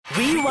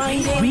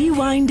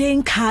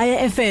Rewinding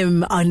Kaya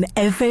FM on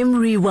FM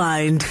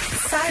Rewind.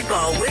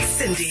 Sidebar with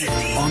Cindy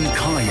on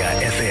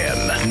Kaya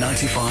FM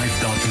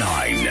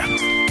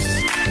 95.9.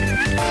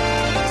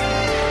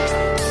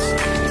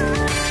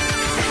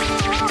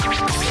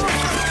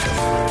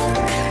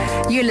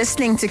 You're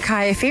listening to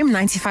Kaya FM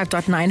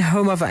 95.9,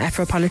 home of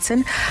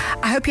Afropolitan.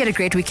 I hope you had a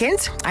great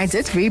weekend. I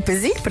did, very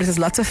busy, but it was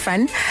lots of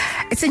fun.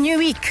 It's a new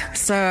week,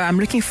 so I'm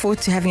looking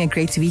forward to having a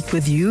great week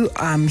with you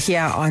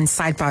here on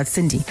Sidebar with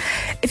Cindy.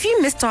 If you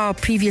missed our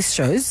previous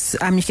shows,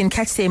 you can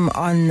catch them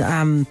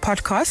on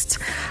podcast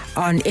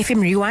on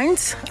FM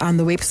Rewind on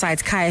the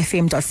website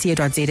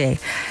kayafm.co.za.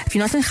 If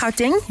you're not in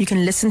Gauteng, you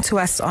can listen to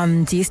us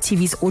on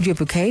DSTV's audio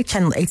bouquet,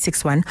 channel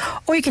 861,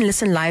 or you can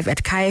listen live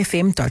at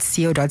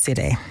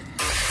kayafm.co.za.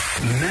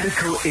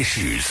 Medical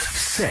issues,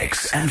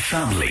 sex and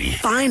family,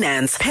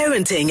 finance,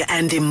 parenting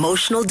and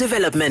emotional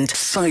development.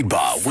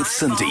 Sidebar with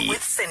Cindy.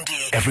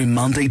 Every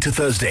Monday to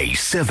Thursday,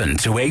 7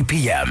 to 8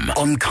 p.m.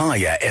 on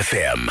Kaya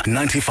FM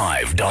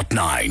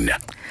 95.9.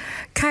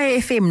 Kaya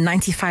FM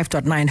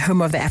 95.9,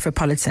 home of the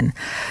Afropolitan.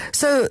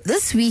 So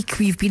this week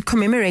we've been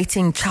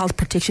commemorating Child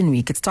Protection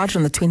Week. It started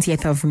on the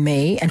 28th of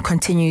May and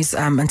continues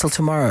until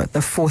tomorrow, the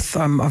 4th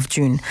of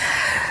June.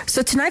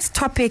 So tonight's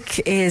topic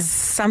is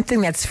something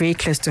that's very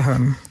close to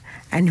home.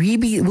 And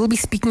we'll be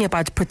speaking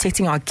about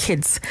protecting our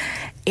kids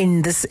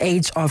in this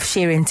age of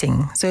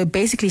sharenting. So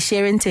basically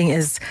sharenting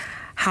is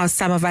how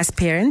some of us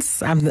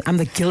parents, I'm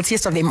the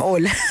guiltiest of them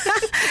all,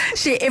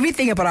 share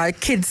everything about our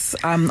kids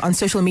on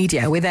social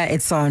media, whether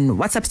it's on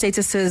WhatsApp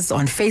statuses,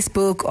 on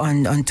Facebook,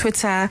 on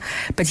Twitter.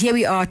 But here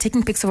we are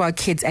taking pics of our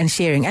kids and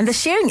sharing. And the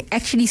sharing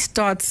actually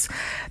starts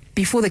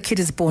before the kid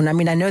is born. I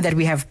mean, I know that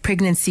we have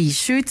pregnancy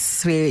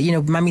shoots where,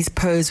 mummies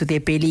pose with their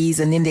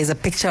bellies, and then there's a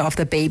picture of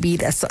the baby,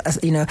 that's,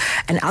 an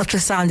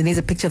ultrasound, and there's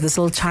a picture of this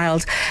little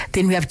child.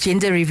 Then we have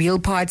gender reveal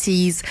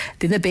parties.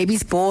 Then the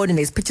baby's born, and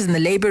there's pictures in the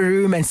labor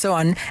room, and so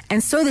on.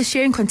 And so the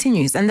sharing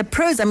continues. And the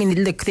pros, I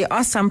mean, look, there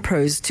are some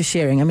pros to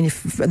sharing. I mean,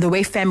 the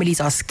way families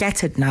are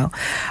scattered now,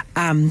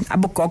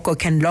 Abokoko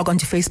can log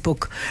onto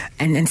Facebook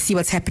and see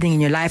what's happening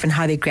in your life and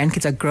how their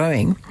grandkids are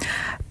growing.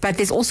 But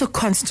there's also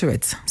cons to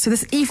it. So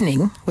this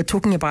evening, we're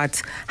talking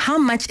about how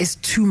much is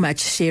too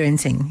much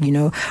sharenting.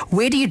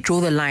 Where do you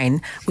draw the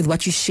line with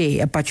what you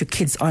share about your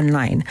kids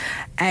online?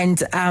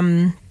 And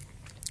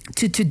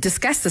to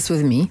discuss this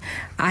with me,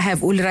 I have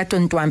Ulirato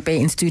Ntwampe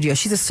in studio.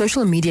 She's a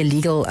social media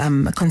legal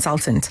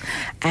consultant,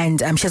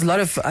 and she has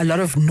a lot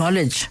of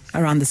knowledge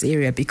around this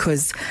area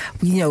because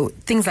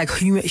things like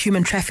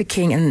human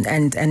trafficking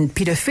and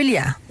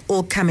pedophilia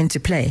all come into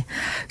play.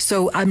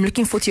 So I'm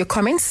looking forward to your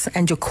comments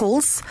and your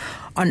calls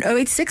on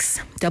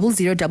 086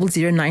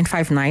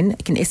 000959. You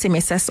can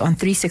SMS us on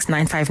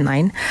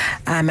 36959.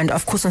 And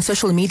of course on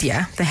social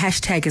media, the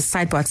hashtag is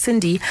Sidebar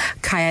Cindy,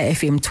 Kaya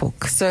FM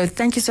Talk. So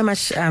thank you so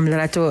much,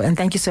 Lerato, and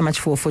thank you so much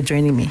for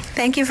joining me.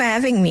 Thank you for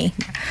having me.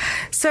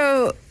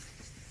 So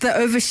the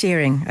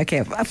oversharing.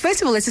 Okay,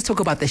 first of all, let's just talk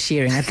about the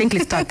sharing. I think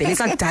let's start there. Let's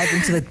not dive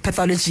into the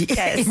pathology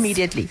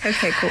immediately.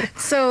 Okay, cool.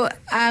 So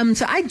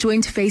I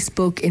joined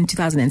Facebook in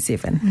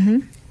 2007. Mm-hmm.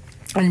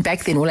 And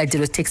back then, all I did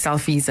was take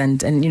selfies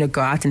and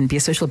go out and be a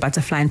social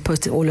butterfly and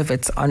post all of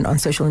it on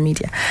social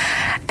media.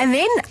 And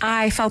then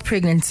I fell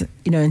pregnant,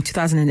 in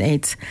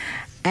 2008.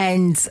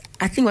 And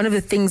I think one of the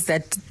things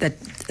that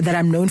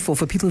I'm known for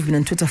people who've been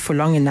on Twitter for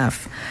long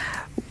enough,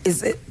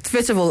 is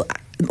first of all,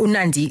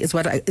 Unandi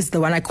is the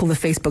one I call the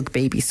Facebook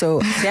baby. So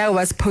there I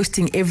was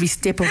posting every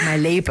step of my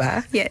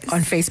labor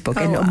on Facebook.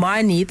 And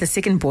Omani, the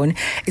second born,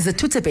 is a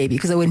Twitter baby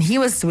because when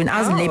I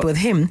was in labor with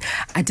him,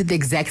 I did the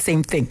exact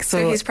same thing.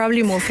 So he's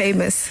probably more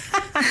famous.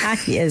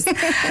 Yes.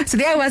 So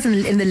there I was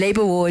in the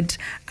labor ward,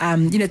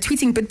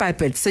 tweeting bit by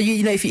bit. So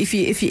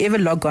if you ever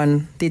log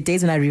on, there are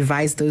days when I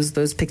revise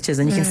those pictures,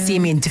 and you can see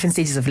me in different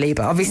stages of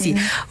labor. Obviously,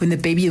 when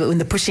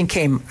the pushing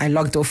came, I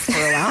logged off for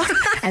a while,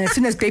 and as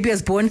soon as baby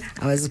was born,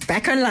 I was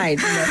back online.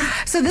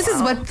 So this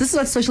is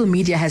what social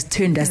media has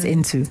turned us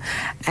into,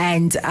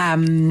 and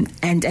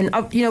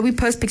we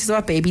post pictures of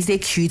our babies. They're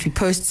cute. We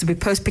post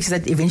pictures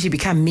that eventually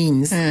become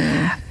memes.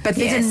 But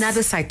there's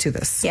another side to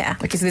this. Yeah.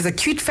 Okay. So there's a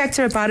cute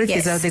factor about it.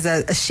 Yes. There's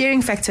a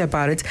sharing factor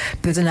about it.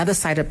 But there's another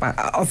side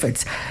of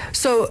it.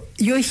 So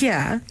you're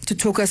here to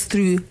talk us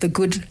through the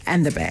good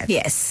and the bad.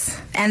 Yes,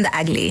 and the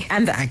ugly.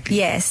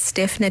 Yes,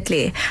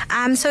 definitely.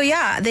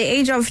 The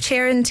age of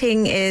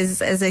parenting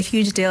is a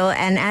huge deal,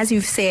 and as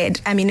you've said,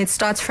 I mean, it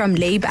starts from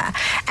labor,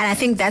 and I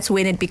think that's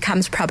when it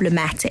becomes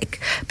problematic,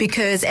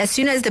 because as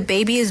soon as the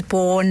baby is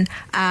born,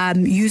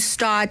 you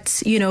start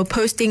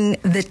posting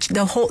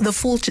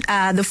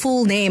the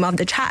full name of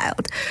the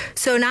child.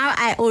 So now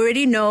I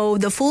already know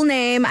the full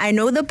name, I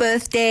know the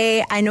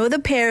birthday, I know the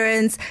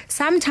parents.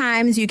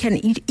 Sometimes you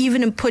can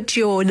even put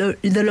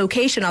the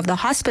location of the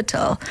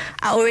hospital.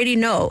 I already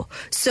know.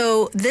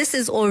 So this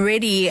is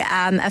already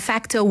a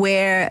factor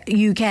where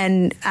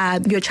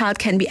your child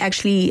can be actually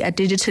actually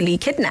digitally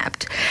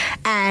kidnapped.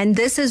 And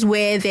this is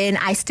where then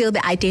I steal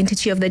the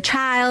identity of the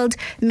child.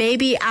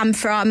 Maybe I'm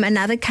from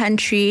another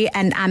country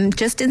and I'm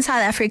just in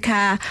South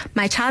Africa.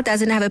 My child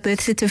doesn't have a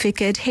birth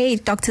certificate. Hey,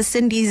 Dr.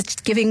 Cindy's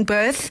giving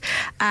birth.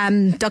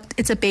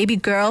 It's a baby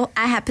girl.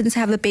 I happen to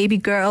have a baby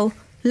girl.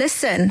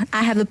 Listen,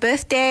 I have a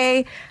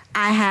birthday.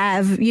 I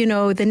have,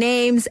 the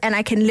names, and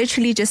I can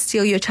literally just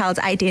steal your child's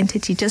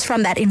identity just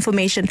from that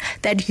information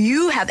that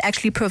you have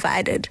actually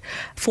provided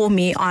for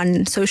me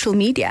on social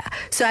media.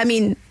 So, I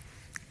mean,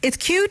 it's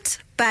cute,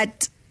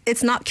 but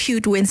it's not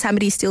cute when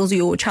somebody steals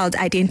your child's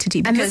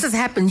identity. And this has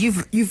happened.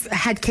 You've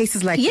had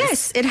cases like this.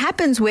 Yes, it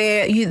happens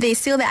where they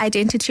steal the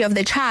identity of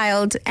the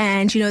child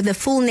and, the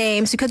full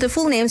names, because the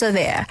full names are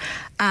there.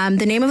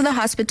 The name of the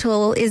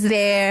hospital is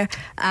there.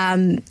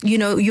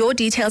 Your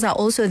details are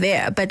also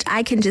there, but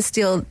I can just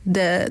steal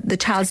the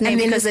child's name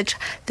because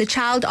the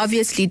child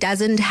obviously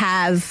doesn't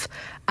have...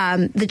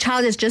 the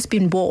child has just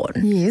been born,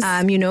 yes.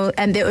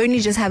 And they only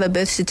just have a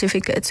birth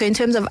certificate. So in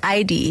terms of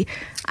ID,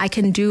 I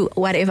can do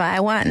whatever I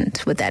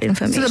want with that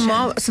information.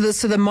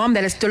 So the mom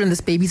that has stolen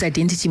this baby's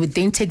identity would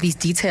then take these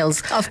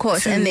details, of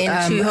course, and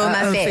then to Home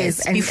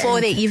Affairs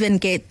before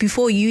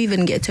you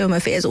even get to Home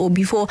Affairs or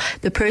before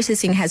the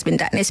processing has been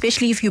done.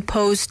 Especially if you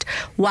post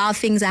while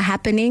things are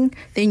happening,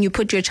 then you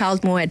put your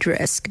child more at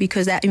risk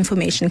because that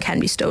information can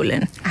be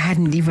stolen. I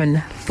hadn't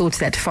even thought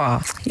that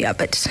far. Yeah,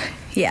 but.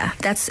 Yeah,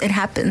 it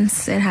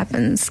happens. It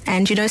happens.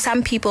 And,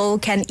 some people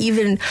can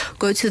even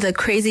go to the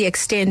crazy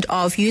extent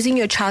of using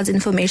your child's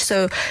information.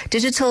 So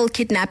digital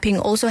kidnapping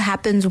also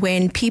happens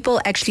when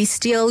people actually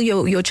steal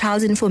your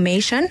child's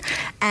information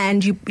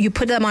and you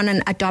put them on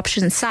an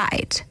adoption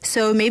site.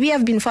 So maybe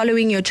I've been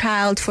following your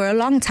child for a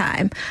long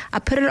time. I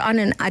put it on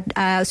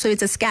so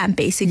it's a scam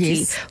basically,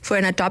 yes, for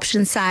an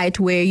adoption site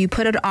where you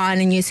put it on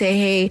and you say,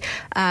 hey,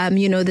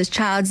 this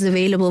child's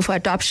available for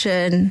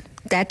adoption.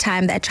 That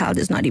time, that child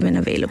is not even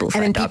available for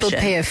adoption. And then people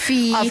pay a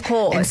fee, of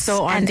course, and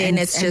so on. And then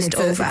it's just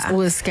over. It's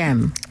all a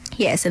scam.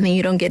 Yes, and then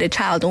you don't get a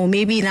child. Or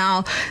maybe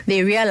now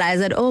they realize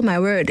that, oh my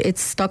word,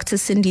 it's Dr.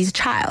 Cindy's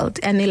child.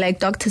 And they're like,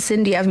 Dr.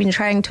 Cindy, I've been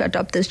trying to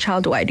adopt this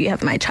child. Why do you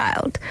have my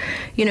child?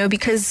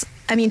 Because...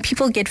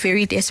 people get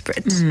very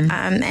desperate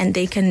and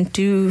they can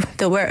do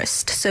the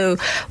worst. So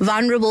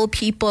vulnerable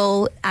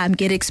people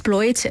get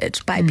exploited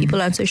by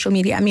people on social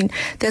media.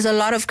 There's a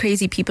lot of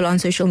crazy people on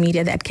social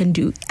media that can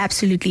do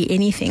absolutely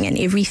anything and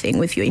everything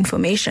with your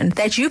information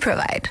that you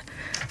provide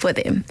for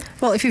them.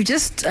 Well, if you've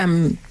just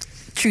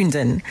tuned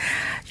in,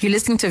 you're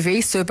listening to a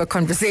very sober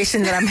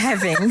conversation that I'm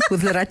having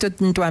with Lerato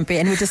Ntwampe,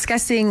 and we're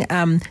discussing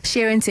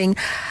sharenting.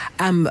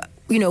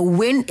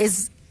 When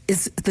is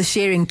the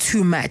sharing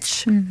too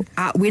much?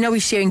 When are we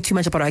sharing too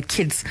much about our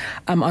kids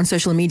on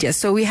social media?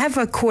 So we have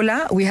a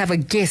caller, we have a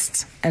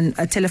guest, and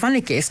a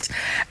telephonic guest,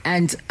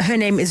 and her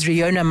name is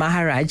Riona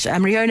Maharaj.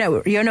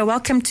 Riona,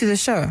 welcome to the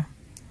show.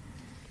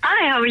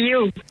 Hi, how are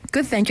you?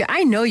 Good, thank you.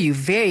 I know you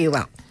very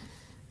well.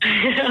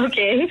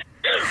 Okay.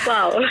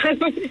 Wow.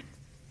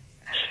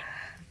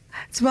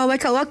 So,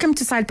 welcome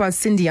to Sidebar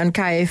Cindy on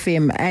Kaya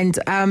FM.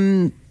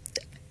 And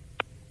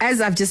as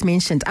I've just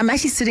mentioned, I'm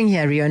actually sitting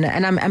here, Riona,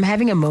 and I'm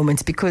having a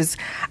moment because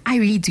I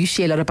really do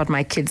share a lot about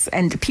my kids,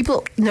 and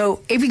people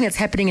know everything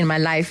that's happening in my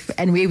life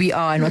and where we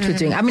are and what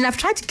we're doing. I've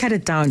tried to cut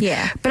it down,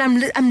 but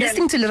I'm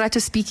listening to Lerato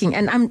speaking,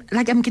 and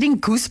I'm getting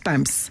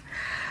goosebumps.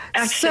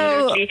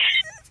 Absolutely.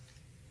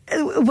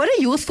 So, what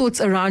are your thoughts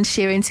around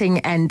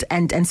sharenting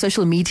and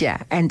social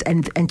media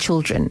and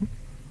children?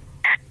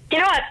 You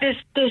know what?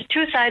 There's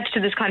two sides to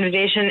this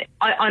conversation.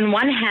 On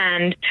one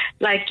hand,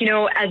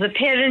 as a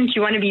parent,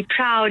 you want to be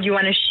proud, you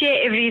want to share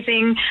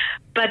everything,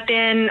 but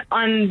then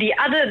on the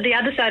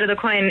other side of the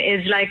coin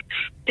is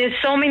there's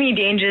so many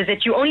dangers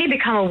that you only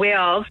become aware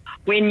of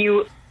when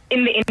you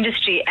in the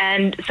industry.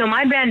 And so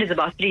my brand is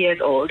about 3 years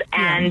old,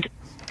 and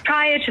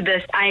prior to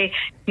this, I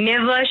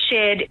never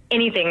shared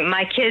anything.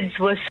 My kids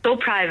were so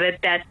private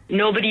that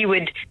nobody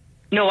would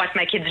know what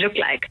my kids look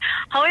like.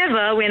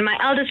 However, when my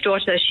eldest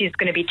daughter, she's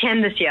going to be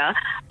 10 this year,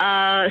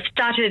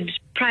 started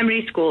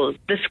primary school,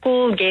 the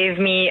school gave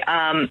me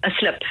a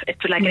slip. It's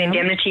an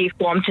indemnity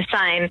form to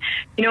sign.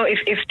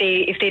 If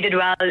they did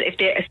well,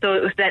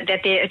 so that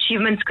their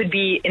achievements could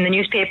be in the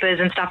newspapers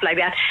and stuff like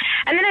that.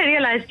 And then I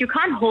realized you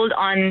can't hold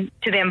on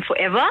to them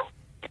forever.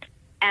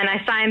 And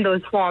I signed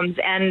those forms.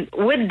 And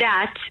with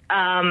that,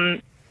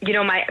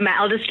 my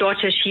eldest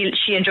daughter,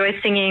 she enjoys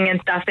singing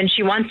and stuff, and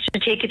she wants to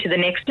take it to the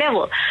next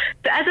level.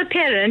 So as a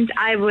parent,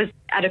 I was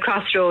at a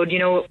crossroad,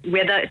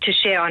 whether to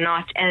share or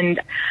not. And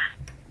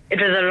it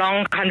was a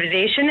long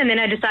conversation. And then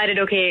I decided,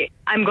 okay,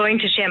 I'm going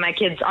to share my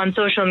kids on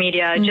social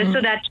media just so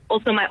that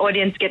also my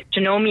audience gets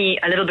to know me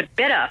a little bit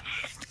better.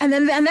 And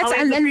then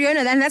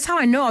Riona, that's how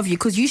I know of you,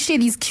 because you share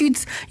these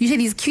cute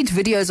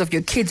videos of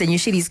your kids, and you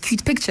share these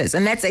cute pictures,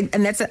 and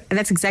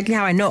that's exactly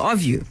how I know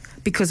of you,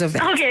 because of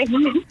that. Okay.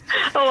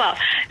 Oh wow,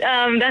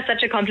 that's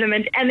such a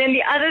compliment. And then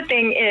the other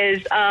thing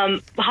is,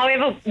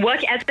 however,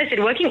 as I said,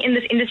 working in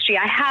this industry,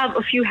 I have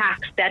a few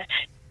hacks that,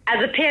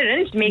 as a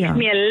parent, makes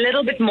me a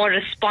little bit more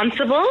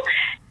responsible.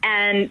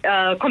 and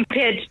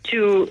compared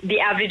to the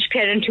average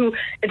parent who,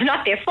 it's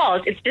not their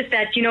fault. It's just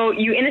that,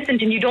 you're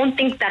innocent and you don't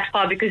think that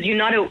far because you're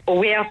not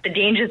aware of the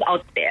dangers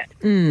out there.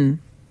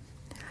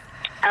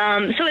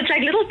 So it's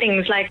like little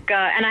things like,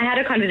 and I had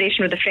a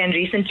conversation with a friend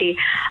recently.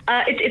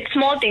 It's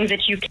small things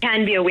that you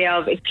can be aware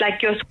of. It's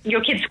like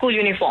your kids' school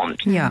uniforms.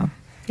 Yeah.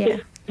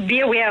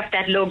 Be aware of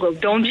that logo.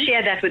 Don't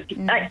share that with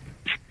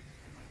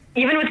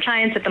even with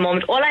clients at the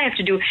moment. All I have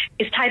to do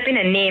is type in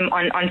a name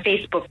on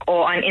Facebook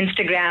or on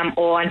Instagram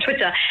or on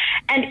Twitter,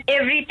 and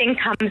everything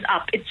comes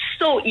up. It's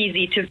so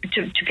easy to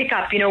pick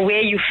up,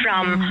 where you're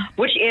from,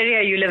 which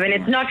area you live in.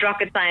 It's not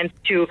rocket science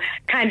to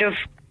kind of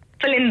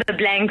fill in the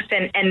blanks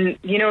and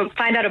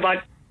find out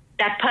about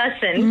that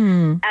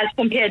person as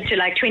compared to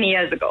like 20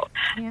 years ago.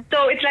 Yeah.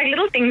 So it's like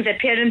little things that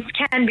parents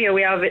can be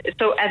aware of.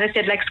 So as I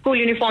said, like school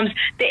uniforms,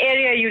 the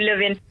area you live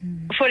in.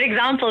 For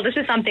example, this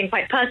is something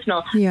quite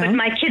personal, but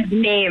my kids'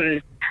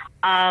 names,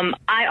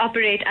 I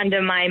operate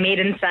under my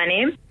maiden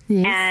surname.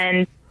 Yes.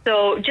 And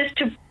so just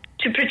to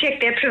protect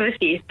their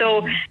privacy.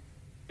 So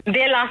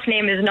their last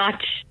name is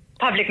not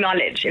public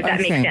knowledge, if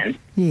that makes sense.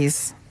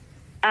 Yes.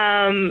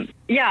 And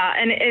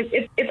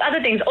it's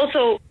other things.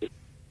 Also,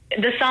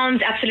 this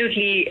sounds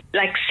absolutely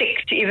like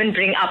sick to even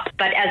bring up,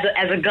 but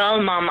as a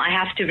girl mom, I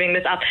have to bring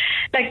this up.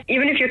 Like,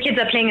 even if your kids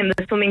are playing in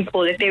the swimming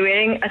pool, if they're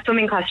wearing a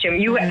swimming costume,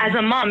 you as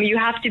a mom, you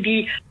have to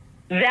be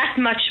that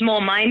much more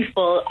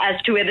mindful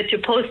as to whether to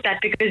post that,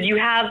 because you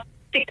have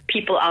sick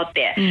people out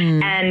there.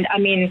 And I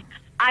mean,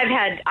 I've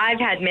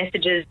had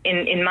messages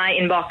in my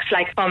inbox,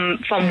 like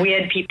from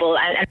weird people,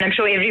 and I'm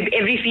sure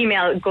every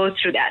female goes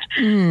through that.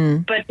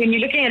 But when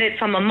you're looking at it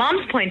from a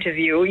mom's point of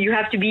view, you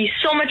have to be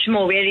so much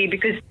more wary,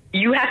 because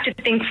you have to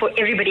think for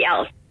everybody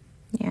else.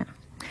 Yeah.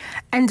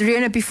 And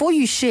Riona, before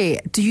you share,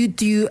 do you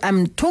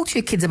talk to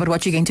your kids about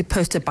what you're going to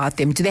post about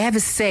them? Do they have a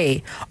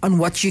say on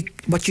what you're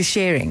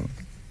sharing?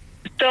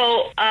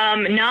 So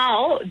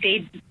now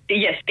they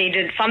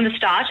did from the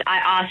start. I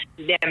asked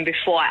them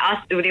before.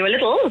 They were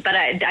little, but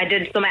I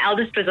did. So my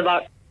eldest was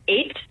about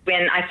 8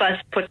 when I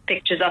first put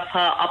pictures of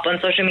her up on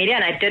social media,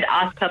 and I did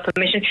ask her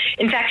permission.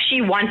 In fact,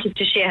 she wanted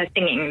to share her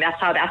singing. That's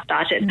how that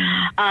started.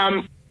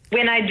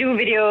 When I do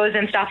videos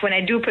and stuff, when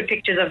I do put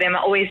pictures of them, I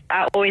always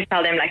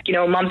tell them, like,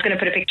 Mom's going to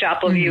put a picture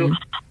up of you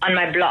on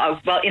my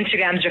blog. Well,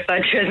 Instagram's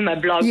referred to as my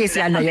blog. Yes,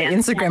 I know your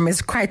Instagram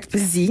is quite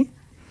busy.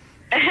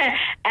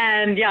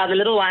 And yeah, the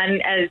little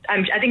one,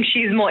 I think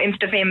she's more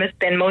Insta famous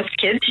than most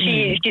kids.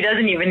 She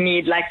doesn't even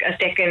need like a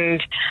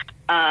second,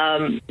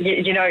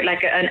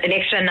 like an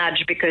extra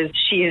nudge, because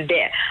she is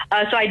there.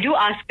 So I do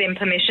ask them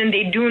permission.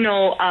 They do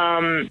know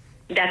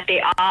that they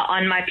are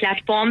on my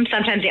platform.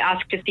 Sometimes they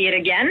ask to see it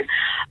again.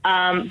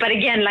 But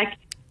again, like,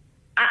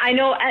 I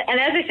know, and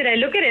as I said, I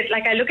look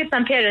at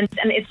some parents,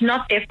 and it's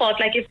not their fault.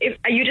 Like, if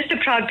you're just a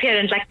proud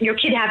parent, like your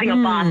kid having a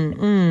bath,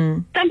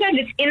 sometimes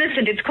it's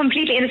innocent, it's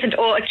completely innocent,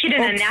 or a kid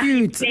in a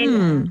napkin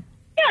playing.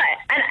 Yeah,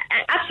 and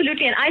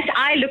absolutely. And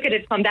I look at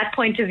it from that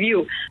point of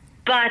view.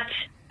 But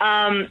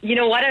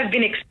what I've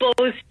been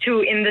exposed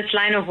to in this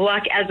line of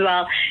work as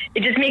well,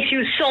 it just makes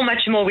you so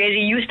much more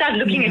wary. You start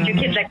looking at your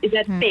kids like, is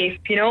that safe,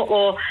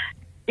 or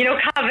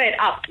cover it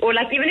up. Or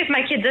like, even if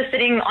my kids are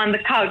sitting on the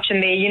couch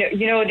and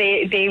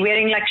they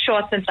wearing like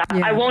shorts and stuff,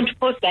 I won't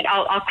post that.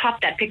 I'll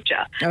crop that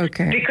picture.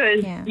 Okay.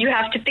 Because you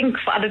have to think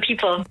for other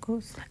people. Of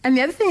course. And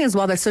the other thing as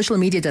well that social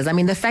media does, I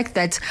mean, the fact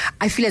that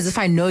I feel as if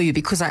I know you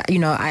because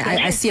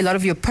I see a lot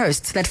of your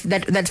posts,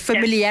 that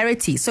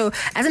familiarity. So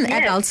as an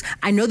adult,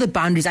 I know the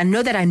boundaries. I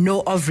know that I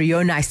know of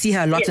Riona. I see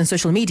her a lot on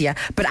social media,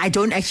 but I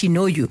don't actually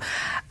know you.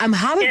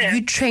 How have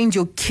you trained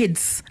your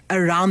kids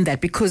around that?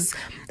 Because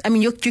I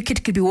mean, your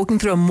kid could be walking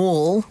through a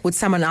mall with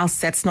someone else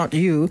that's not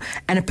you,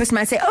 and a person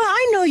might say, "Oh,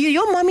 I know you.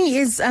 Your mommy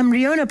is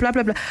Riona, blah,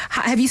 blah, blah."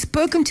 Have you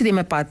spoken to them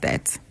about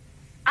that?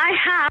 I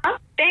have.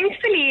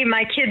 Thankfully,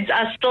 my kids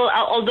are still,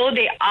 although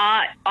they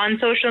are on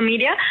social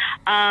media,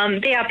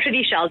 they are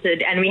pretty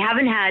sheltered, and we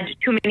haven't had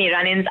too many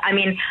run-ins. I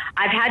mean,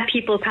 I've had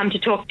people come to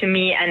talk to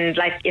me, and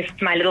like, if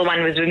my little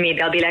one was with me,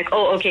 they'll be like,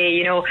 "Oh, okay,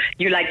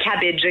 you like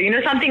cabbage,"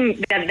 or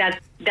something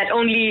that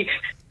only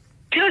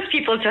close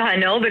people to her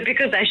know, but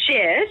because I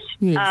share it,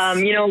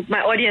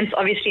 my audience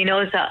obviously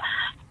knows her.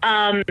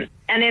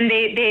 And then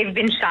they've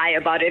been shy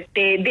about it.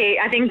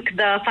 I think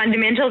the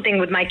fundamental thing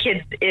with my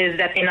kids is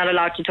that they're not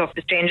allowed to talk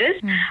to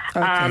strangers.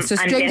 Okay, so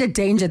stranger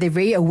danger, they're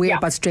very aware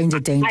about stranger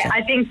danger.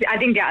 I think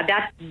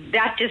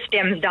that just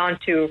stems down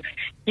to,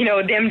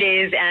 them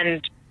days,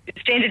 and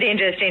stranger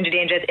danger is stranger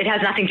danger. It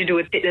has nothing to do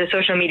with the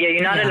social media.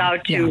 You're not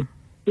allowed to. Yeah.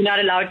 You're not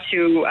allowed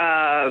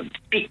to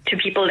speak to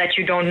people that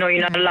you don't know.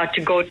 You're not allowed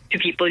to go to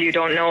people you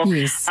don't know.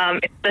 Yes.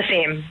 It's the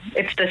same.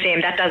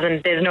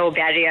 There's no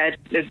barrier.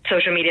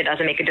 Social media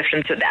doesn't make a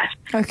difference with that.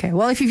 Okay.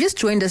 Well, if you've just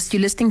joined us,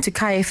 you're listening to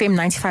Kaya FM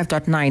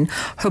 95.9,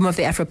 home of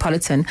the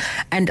Afropolitan.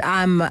 And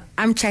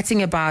I'm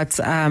chatting about,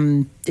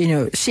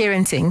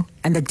 sharenting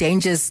and the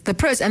dangers, the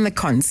pros and the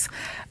cons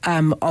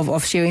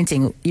of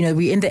sharenting.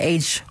 We're in the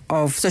age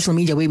of social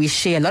media where we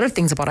share a lot of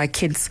things about our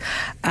kids,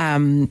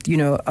 on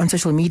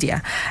social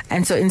media.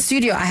 And so in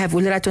studio, I have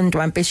Ulerato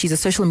Ndwampe. She's a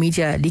social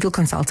media legal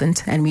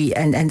consultant,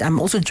 and I'm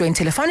also joined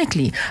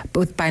telephonically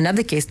by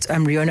another guest,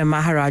 Riona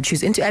Maharaj,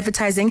 who's into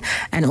advertising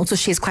and also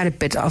shares quite a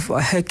bit of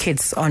her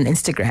kids on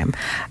Instagram.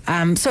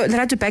 So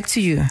Ulerato, back to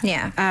you.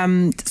 Yeah.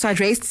 So I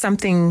raised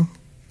something.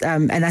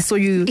 And I saw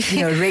you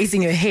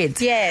raising your head.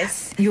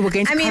 Yes. You were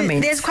going to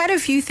comment. There's quite a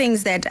few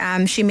things that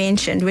she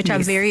mentioned, which are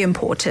very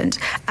important.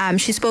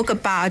 She spoke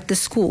about the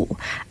school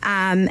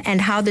and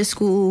how the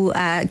school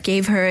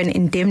gave her an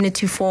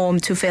indemnity form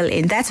to fill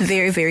in. That's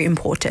very, very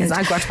important. Yes,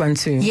 I got one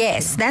too.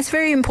 Yes, that's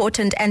very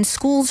important. And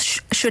schools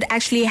should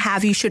actually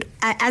have,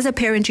 as a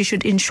parent, you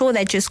should ensure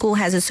that your school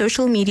has a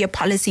social media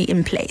policy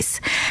in place.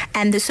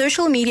 And the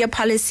social media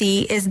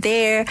policy is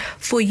there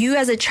for you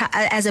as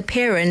a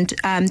parent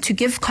to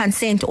give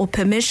consent or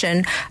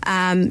permission,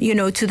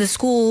 to the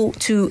school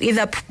to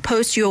either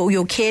post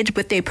your kid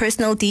with their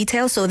personal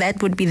details. So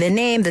that would be the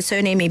name, the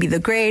surname, maybe the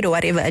grade or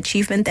whatever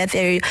achievement that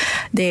they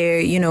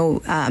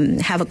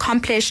have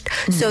accomplished.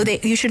 Mm-hmm. So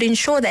you should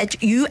ensure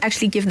that you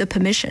actually give the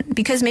permission,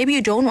 because maybe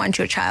you don't want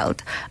your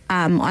child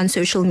on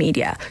social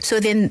media. So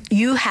then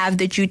you have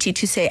the duty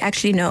to say,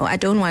 actually, no, I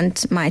don't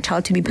want my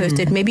child to be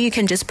posted. Mm-hmm. Maybe you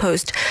can just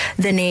post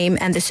the name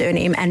and the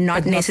surname and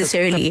not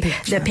necessarily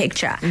the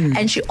picture. Mm-hmm.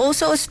 And she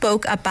also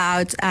spoke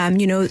about,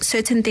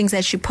 certain things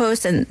that she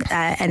posts,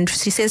 and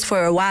she says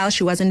for a while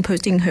she wasn't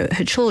posting her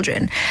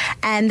children.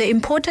 And the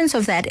importance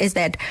of that is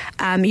that,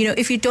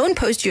 if you don't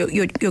post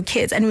your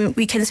kids, and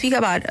we can speak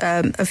about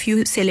a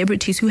few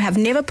celebrities who have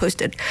never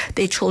posted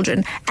their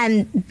children,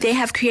 and they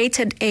have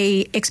created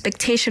a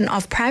expectation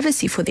of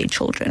privacy for their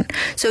children.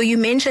 So you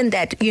mentioned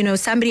that,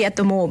 somebody at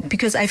the mall,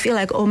 because I feel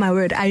like, oh my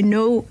word, I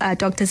know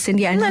Dr.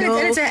 Cindy, I know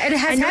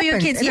your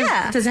kids. It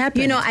has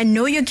happened. I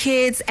know your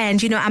kids, and,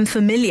 I'm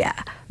familiar.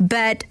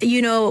 But,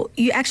 you're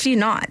actually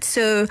not.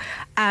 So,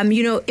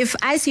 if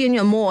I see you in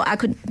your mall, I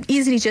could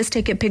easily just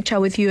take a picture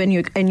with you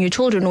and your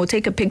children, or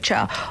take a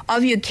picture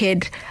of your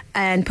kid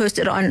and post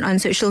it on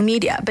social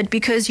media. But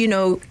because,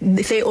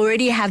 they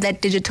already have that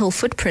digital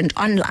footprint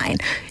online,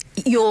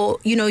 you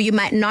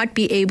might not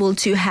be able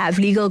to have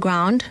legal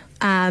ground.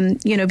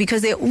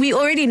 Because we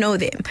already know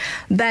them.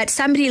 But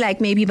somebody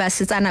like maybe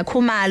Basitsana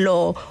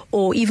Kumalo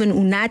or even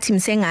Unati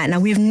Msengana,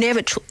 we've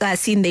never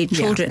seen their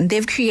children. Yeah.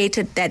 They've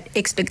created that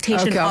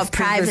expectation of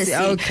privacy.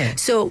 Okay.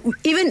 So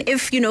even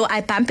if,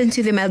 I bump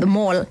into them at the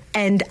mall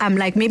and I'm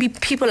like, maybe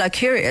people are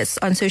curious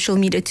on social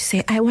media to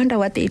say, I wonder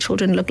what their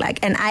children look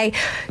like, and I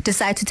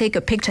decide to take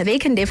a picture, they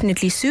can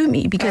definitely sue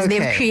me, because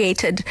they've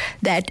created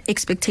that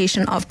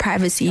expectation of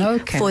privacy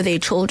for their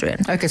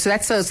children. Okay, so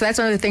that's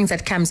one of the things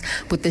that comes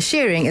with the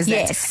sharing is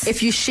that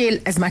if you share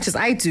as much as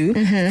I do,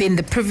 then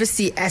the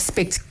privacy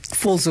aspect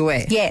falls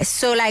away. Yes.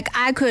 So like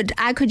I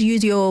could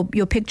use your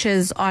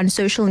pictures on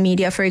social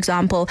media, for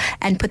example,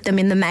 and put them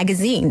in the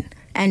magazine.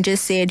 And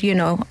just said,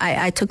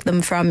 I took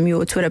them from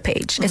your Twitter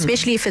page,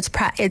 especially if it's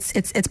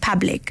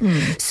public.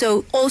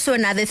 So also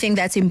another thing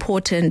that's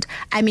important.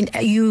 I mean,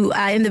 you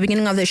in the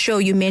beginning of the show,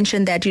 you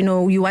mentioned that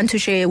you want to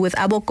share with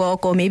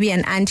abokok or maybe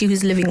an auntie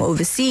who's living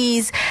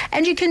overseas,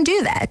 and you can do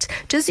that.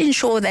 Just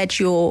ensure that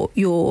your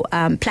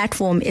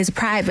platform is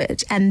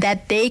private and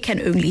that they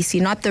can only see,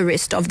 not the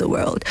rest of the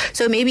world.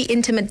 So maybe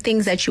intimate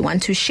things that you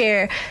want to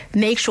share,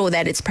 make sure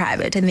that it's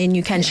private, and then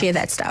you can share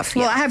that stuff.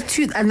 Well, I have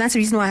two, and that's the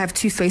reason why I have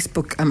two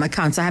Facebook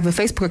accounts. I have a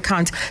Facebook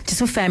account just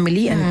for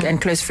family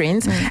and close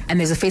friends, and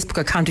there's a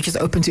Facebook account which is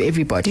open to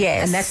everybody.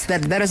 Yes.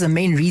 And that is the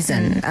main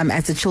reason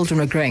as the children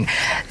were growing.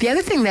 The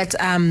other thing that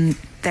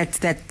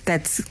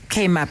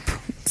came up,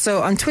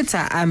 so on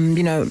Twitter,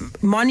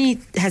 Moni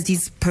has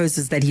these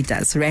poses that he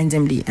does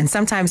randomly, and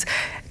sometimes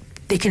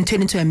they can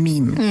turn into a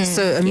meme.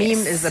 So a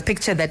meme is a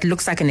picture that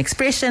looks like an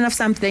expression of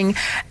something,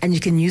 and you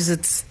can use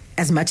it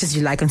as much as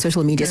you like on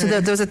social media. So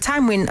there was a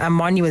time when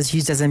Moni was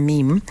used as a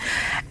meme,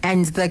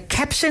 and the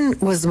caption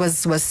was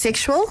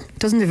sexual.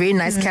 It wasn't a very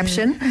nice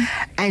caption,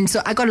 and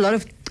so I got a lot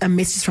of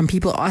messages from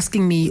people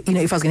asking me,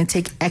 if I was going to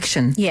take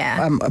action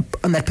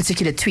on that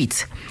particular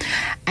tweet,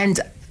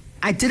 and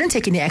I didn't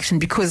take any action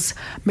because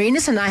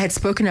Marinus and I had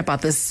spoken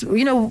about this,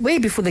 way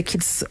before the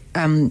kids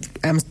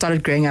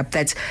started growing up,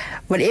 that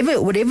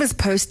whatever's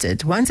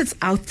posted, once it's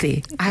out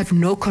there, I have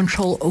no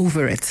control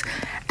over it.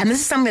 And this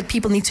is something that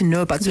people need to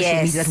know about social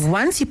media, that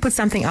once you put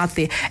something out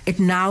there, it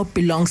now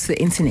belongs to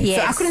the internet.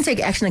 Yes. So I couldn't take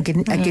action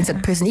against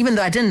that person, even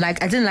though I didn't like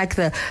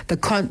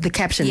the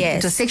caption.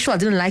 It was sexual, I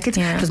didn't like it.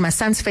 It was my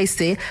son's face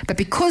there. But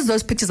because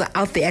those pictures are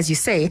out there, as you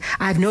say,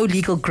 I have no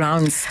legal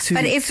grounds to...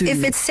 But if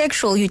it's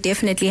sexual, you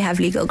definitely have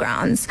legal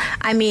grounds.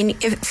 I mean,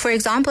 if, for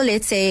example,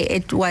 let's say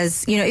it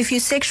was, if you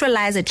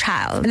sexualize a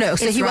child... No,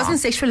 so he wasn't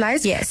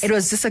sexualized. Yes. It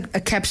was just a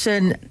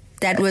caption...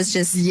 That was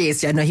just...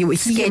 Yes, he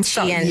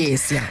sketchy and...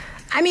 Yes, yeah.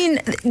 I mean,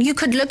 you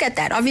could look at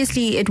that.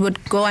 Obviously, it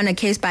would go on a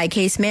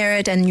case-by-case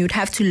merit, and you'd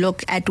have to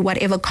look at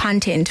whatever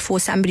content for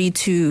somebody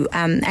to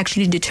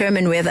actually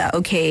determine whether,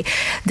 okay,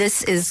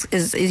 this is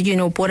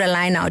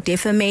borderline now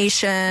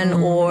defamation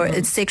or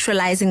it's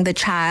sexualizing the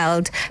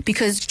child,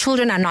 because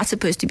children are not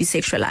supposed to be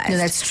sexualized. No,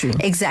 that's true.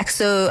 Exactly.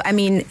 So, I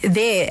mean,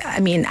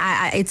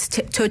 it's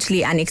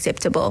totally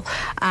unacceptable.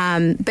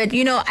 But,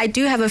 I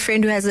do have a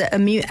friend who has a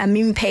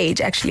meme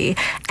page, actually,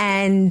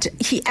 and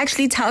he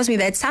actually tells me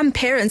that some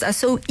parents are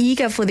so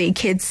eager for their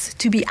kids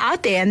to be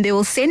out there, and they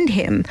will send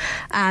him,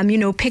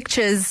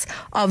 pictures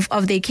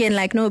of their kid,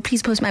 like, no,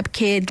 please post my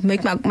kid,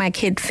 make my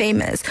kid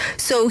famous.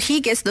 So he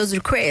gets those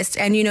requests,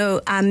 and,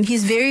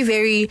 he's very,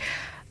 very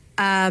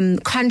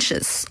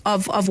conscious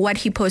of what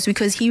he posts,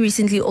 because he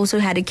recently also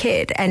had a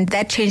kid, and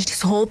that changed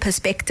his whole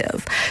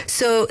perspective.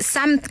 So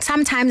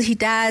sometimes he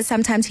does,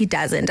 sometimes he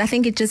doesn't. I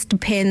think it just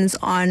depends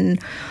on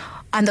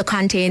the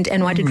content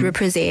and what it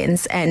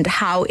represents and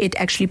how it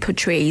actually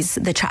portrays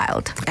the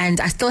child. And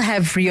I still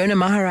have Riona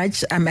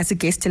Maharaj as a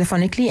guest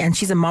telephonically, and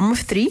she's a mom of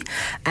 3,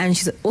 and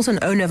she's also an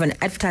owner of an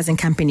advertising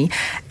company,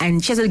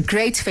 and she has a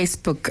great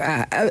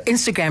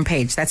Instagram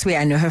page. That's where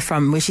I know her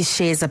from, where she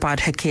shares about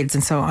her kids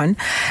and so on.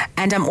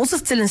 And I'm also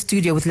still in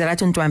studio with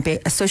Lerato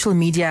Ndwampe, a social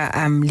media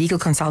legal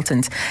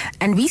consultant,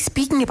 and we're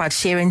speaking about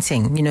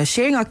sharenting,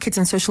 sharing our kids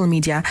on social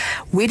media.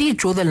 Where do you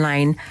draw the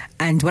line,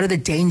 and what are the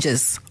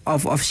dangers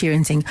of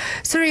sharenting?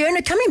 So,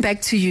 Riona, coming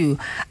back to you,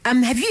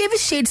 have you ever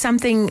shared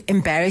something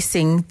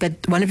embarrassing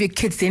that one of your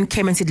kids then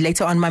came and said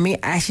later on,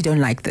 Mommy, I actually don't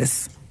like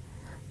this?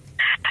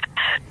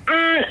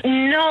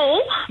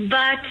 No,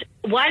 but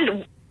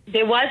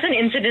there was an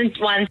incident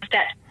once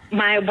that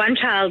my one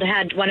child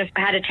had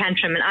a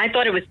tantrum, and I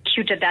thought it was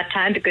cute at that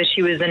time because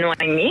she was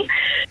annoying me.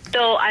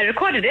 So I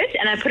recorded it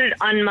and I put it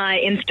on my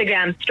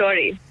Instagram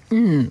story.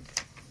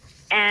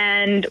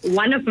 And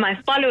one of my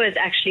followers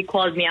actually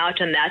called me out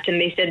on that, and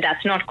they said,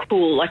 that's not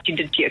cool what you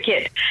did to your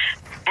kid.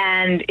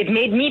 And it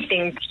made me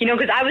think,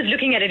 because I was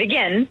looking at it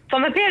again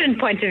from a parent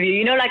point of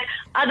view, like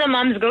other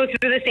moms go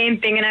through the same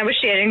thing, and I was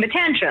sharing the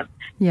tantrum.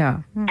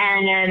 Yeah.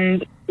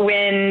 And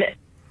when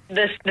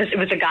it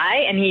was a guy,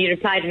 and he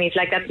replied, and he's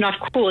like, that's not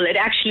cool.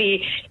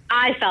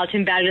 I felt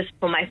embarrassed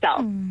for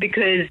myself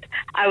because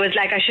I was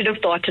like, I should have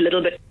thought a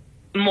little bit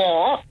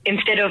more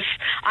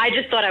I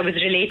just thought I was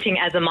relating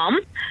as a mom.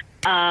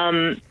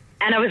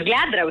 And I was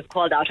glad that I was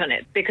called out on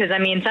it, because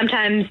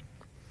sometimes,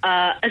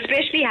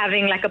 especially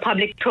having like a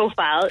public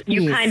profile,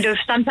 you kind of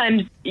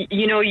sometimes,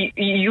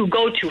 you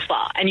go too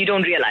far and you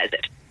don't realize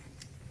it.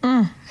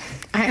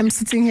 I am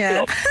sitting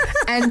here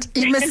and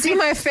you must see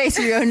my face,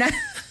 Riona.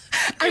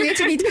 I'm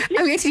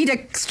going to need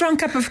a strong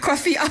cup of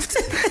coffee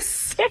after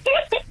this.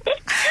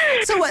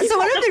 So one of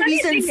the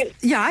reasons,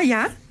 yeah.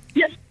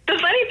 Yes. The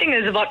funny thing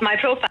is about my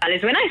profile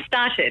is when I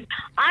started,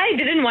 I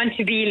didn't want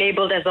to be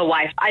labeled as a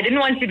wife. I didn't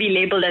want to be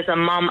labeled as a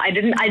mom. I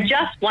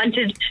just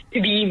wanted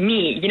to be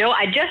me.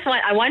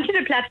 I wanted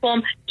a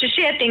platform to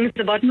share things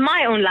about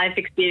my own life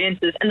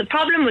experiences. And the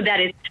problem with that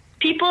is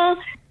people,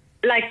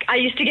 like, I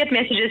used to get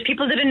messages.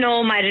 People didn't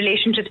know my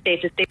relationship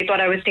status. They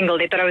thought I was single.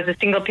 They thought I was a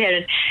single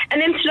parent.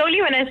 And then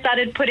slowly when I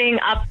started putting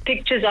up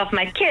pictures of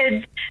my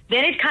kids,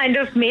 then it kind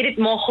of made it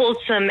more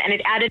wholesome, and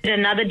it added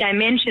another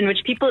dimension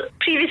which people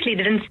previously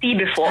didn't see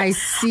before. I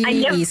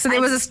see. So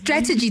there was a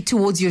strategy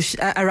towards your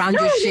around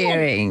your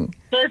sharing.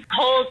 This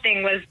whole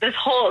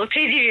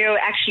Crazy Rio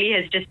actually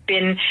has just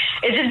been,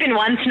 it's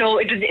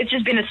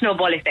just been a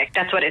snowball effect.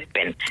 That's what it's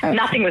been. Okay.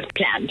 Nothing was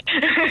planned.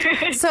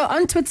 So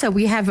on Twitter,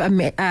 we have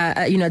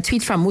a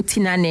tweet from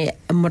Mutinane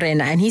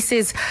Morena, and he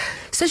says,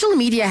 social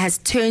media has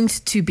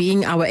turned to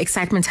being our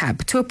excitement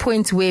hub, to a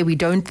point where we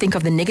don't think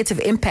of the negative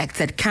impact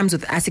that comes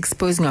with us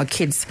exposing our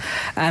kids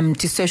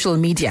to social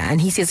media. And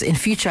he says in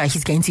future,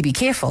 he's going to be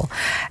careful.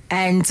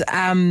 And,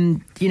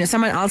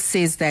 someone else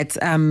says that,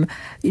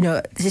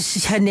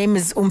 her name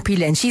is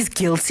Umpile, and she's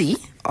guilty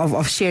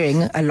of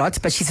sharing a lot,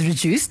 but she's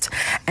reduced.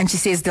 And she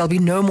says there'll be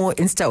no more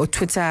Insta or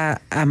Twitter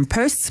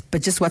posts,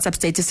 but just WhatsApp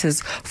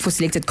statuses for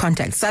selected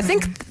contacts. So I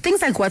think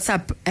things like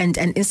WhatsApp and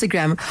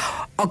Instagram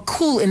are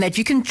cool in that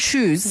you can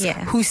choose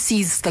who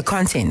sees the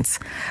content.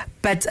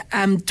 But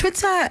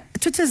Twitter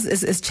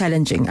is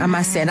challenging, I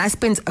must say. And I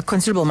spent a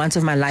considerable amount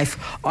of my life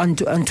on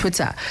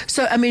Twitter.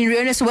 So,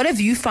 Riona, so what have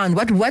you found?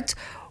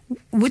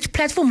 Which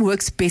platform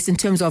works best in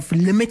terms of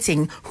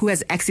limiting who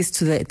has access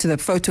to the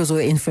photos or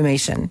the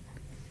information?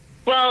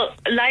 Well,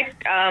 like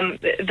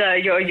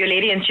your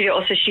lady in studio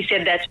also, she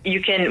said that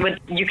you can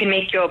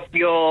make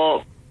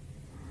your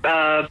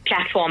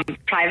platform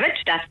private.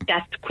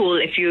 That's cool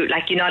if you're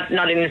not an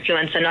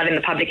influencer, not in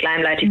the public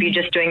limelight. If you're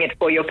just doing it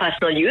for your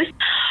personal use.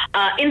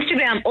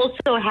 Instagram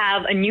also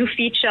have a new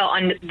feature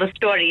on the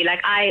story. Like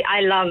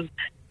I love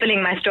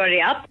filling my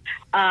story up.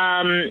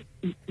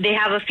 They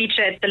have a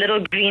feature, it's the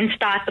little green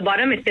star at the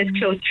bottom. It says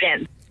close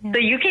friends. So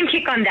you can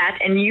click on that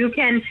and you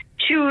can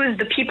choose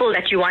the people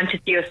that you want to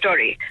see your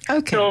story.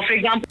 Okay. So, for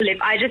example,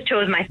 if I just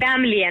chose my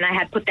family and I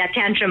had put that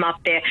tantrum up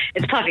there,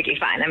 it's perfectly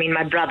fine.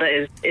 My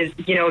brother is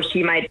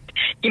he might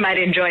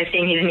enjoy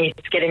seeing his niece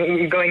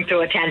going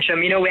through a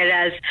tantrum,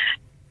 whereas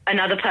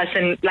another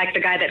person, like the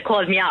guy that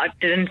called me out,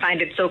 didn't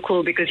find it so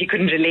cool because he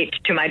couldn't relate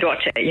to my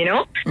daughter, you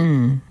know?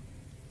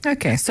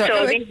 Okay. So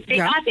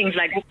there are things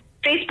like that.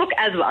 Facebook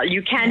as well.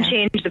 You can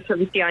change the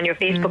privacy on your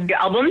Facebook, your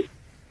albums.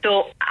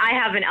 So I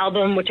have an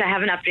album which I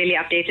haven't really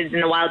updated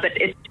in a while, but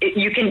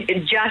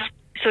it's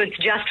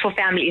just for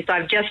family. So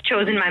I've just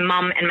chosen my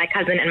mom and my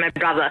cousin and my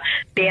brother.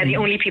 They are the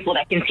only people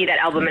that can see that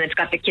album, and it's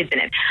got the kids in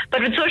it.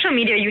 But with social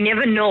media, you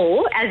never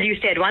know. As you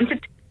said, once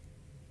it's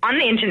on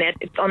the internet,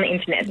 it's on the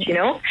internet, you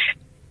know?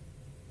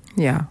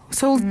 Yeah.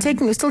 So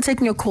we're still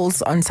taking your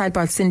calls on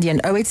Sidebar Cindy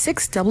and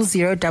 086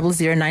 00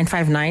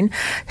 959.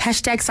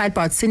 Hashtag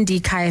Sidebar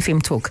Cindy,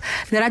 KFM Talk.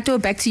 Lerato,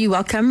 back to you.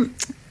 Welcome.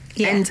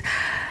 Yeah. And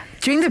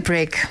during the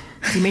break,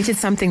 you mentioned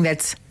something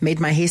that made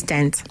my hair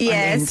stand.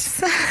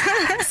 Yes.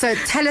 So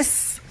tell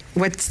us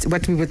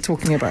what we were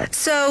talking about.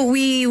 So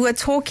we were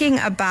talking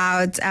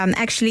about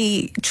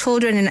actually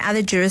children in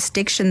other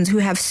jurisdictions who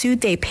have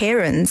sued their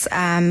parents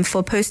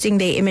for posting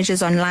their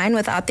images online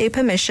without their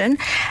permission,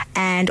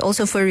 and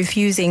also for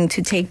refusing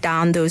to take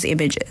down those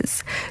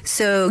images.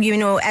 So, you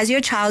know, as your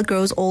child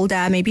grows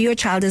older, maybe your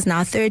child is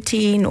now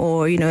 13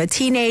 or, you know, a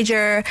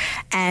teenager,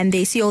 and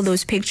they see all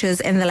those pictures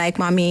and they're like,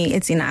 Mommy,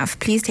 it's enough.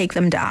 Please take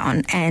them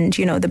down. And,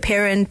 you know, the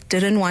parent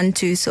didn't want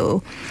to,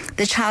 so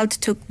the child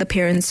took the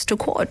parents to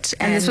court.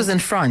 And this was in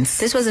France.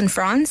 This was in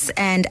France,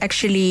 and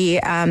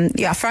actually,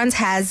 France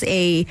has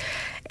a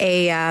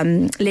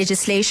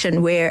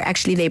legislation where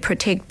actually they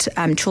protect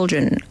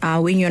children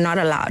when you're not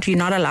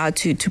allowed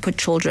to put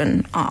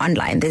children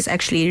online. There's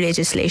actually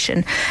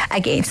legislation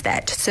against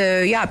that.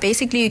 So yeah,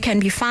 basically you can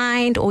be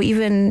fined or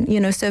even, you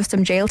know, serve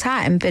some jail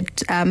time.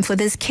 But for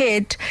this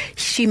kid,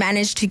 she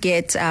managed to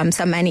get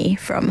some money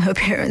from her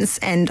parents,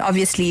 and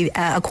obviously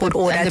a court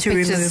order to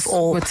remove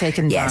all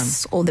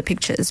all the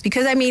pictures.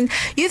 Because I mean,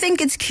 you think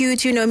it's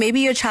cute, you know, maybe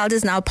your child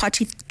is now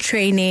potty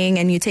training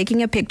and you're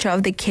taking a picture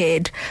of the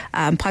kid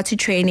potty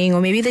training,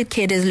 or maybe the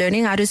kid is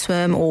learning how to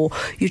swim, or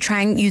you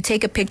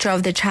take a picture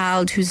of the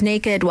child who's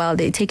naked while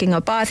they're taking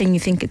a bath and you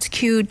think it's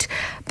cute.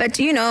 But,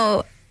 you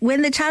know,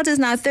 when the child is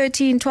now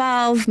 13,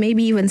 12,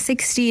 maybe even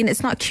 16,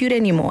 it's not cute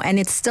anymore. And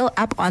it's still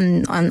up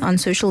on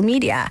social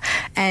media.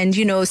 And,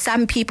 you know,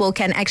 some people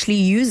can actually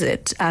use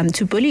it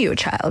to bully your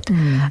child.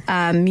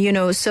 You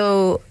know,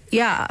 so...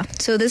 Yeah,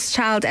 so this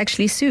child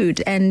actually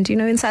sued. And, you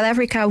know, in South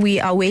Africa, we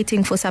are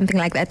waiting for something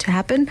like that to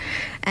happen.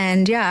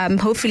 And, yeah,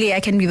 hopefully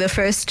I can be the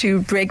first to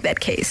break that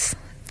case.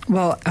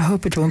 Well, I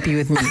hope it won't be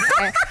with me.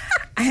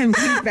 I am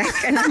going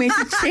back and I'm going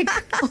to check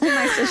all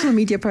my social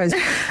media posts.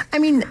 I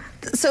mean,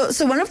 so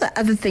one of the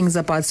other things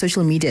about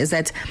social media is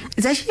that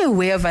it's actually a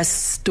way of us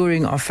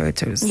storing our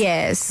photos.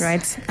 Yes.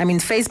 Right? I mean,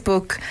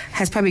 Facebook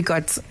has probably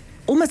got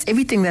almost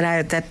everything that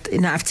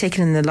I've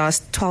taken in the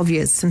last 12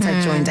 years since I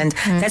joined, and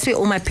that's where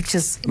all my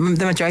pictures,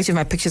 the majority of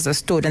my pictures are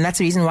stored, and that's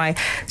the reason why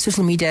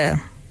social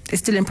media is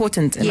still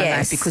important in my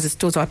life, because it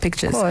stores our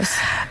pictures. Of course.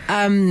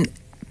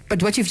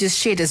 But what you've just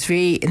shared is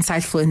very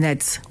insightful in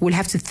that we'll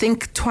have to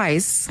think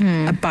twice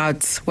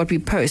about what we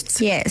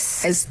post.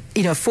 Yes. As,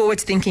 you know,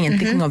 forward thinking and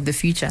thinking of the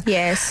future.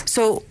 Yes.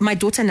 So my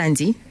daughter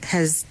Nandi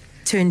has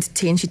turned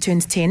 10. She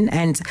turns 10,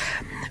 and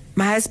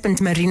my husband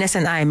Marinas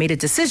and I made a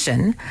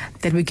decision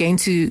that we're going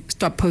to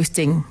stop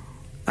posting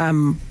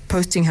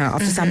her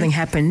after something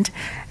happened,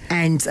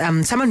 and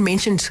someone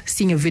mentioned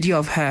seeing a video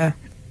of her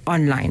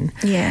online.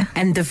 Yeah.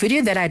 And the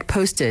video that I'd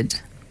posted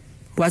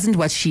wasn't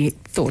what she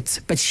thought,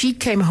 but she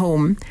came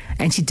home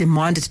and she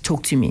demanded to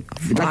talk to me.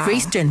 Like very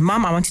stern,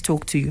 Mom, I want to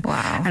talk to you.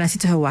 Wow. And I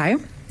said to her, why?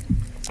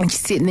 And she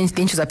said, and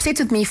then she was upset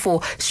with me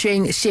for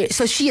sharing.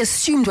 So she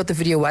assumed what the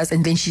video was,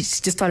 and then she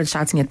just started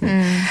shouting at me.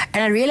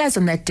 And I realized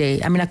on that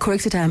day, I mean, I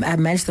corrected her, I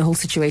managed the whole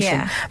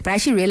situation, but I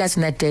actually realized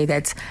on that day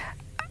that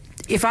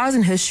if I was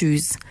in her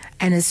shoes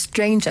and a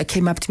stranger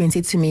came up to me and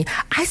said to me,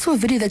 I saw a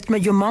video that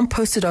your mom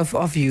posted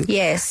of you.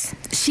 Yes.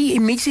 She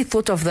immediately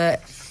thought of the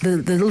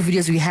little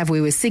videos we have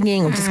where we're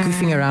singing or just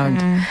goofing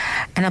around.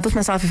 And I thought to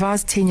myself, if I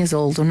was 10 years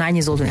old or 9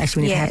 years old when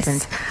it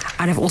happened,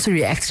 I'd have also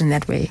reacted in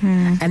that way.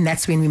 And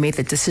that's when we made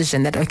the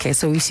decision that, okay,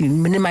 so we should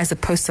minimize the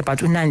posts about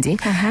Unandi,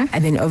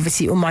 and then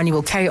obviously Umani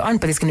will carry on,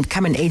 but it's going to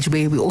become an age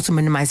where we also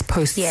minimize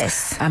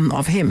posts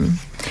of him.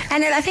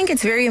 And I think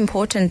it's very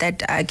important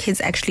that kids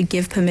actually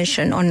give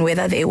permission on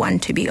whether they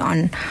want to be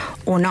on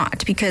or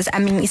not, because, I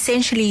mean,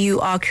 essentially you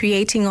are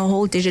creating a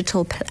whole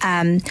digital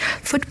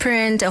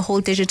footprint, a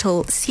whole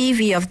digital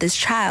CV of this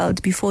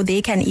child before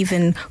they can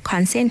even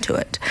consent to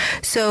it.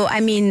 So, I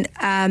mean,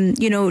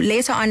 you know,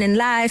 later on in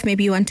life,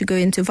 maybe you want to go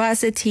into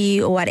varsity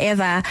or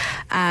whatever,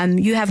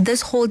 you have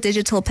this whole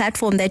digital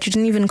platform that you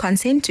didn't even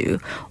consent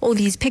to. All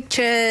these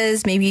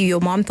pictures, maybe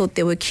your mom thought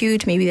they were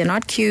cute, maybe they're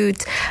not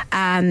cute,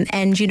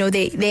 and, you know,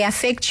 they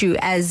affect you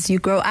as you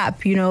grow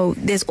up. You know,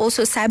 there's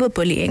also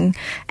cyberbullying,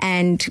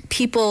 and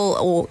people,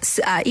 or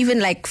even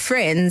like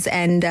friends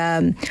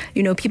and,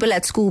 you know, people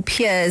at school,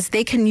 peers,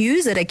 they can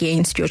use it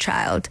against your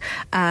child,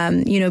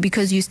 you know,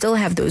 because you still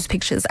have those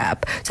pictures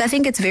up. So I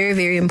think it's very,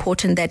 very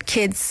important that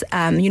kids,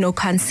 you know,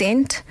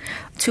 consent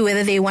to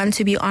whether they want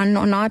to be on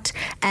or not.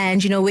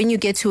 And, when you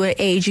get to an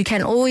age, you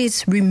can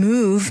always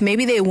remove,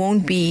 maybe they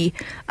won't be,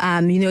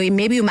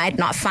 maybe you might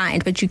not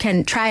find, but you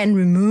can try and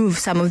remove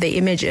some of the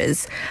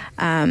images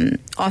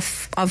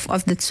of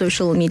the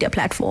social media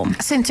platform.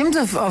 So in terms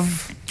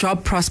of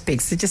job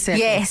prospects, just say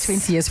yes.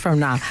 20 years from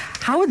now,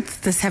 how would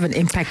this have an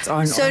impact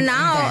on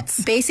now,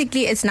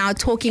 basically, it's now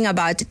talking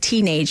about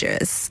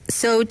teenagers.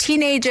 So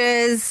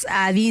teenagers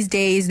these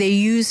days, they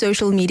use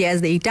social media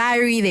as their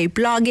diary, they're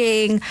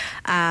blogging,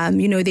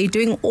 they're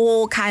doing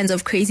all kinds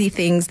of crazy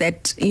things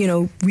that,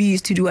 we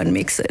used to do on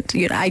Mixit.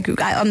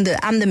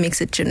 I'm the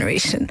Mixit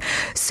generation.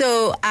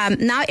 So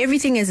now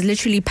everything is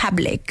literally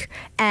public.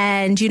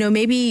 And,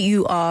 maybe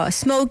you are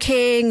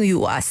smoking,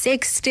 you are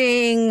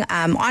sexting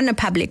on a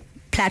public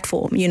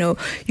platform, you're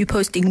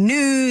posting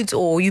nudes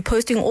or you're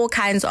posting all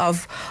kinds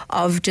of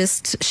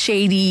just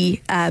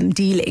shady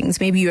dealings.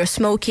 Maybe you're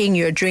smoking,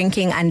 you're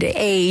drinking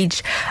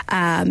underage,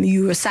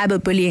 you're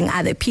cyberbullying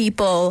other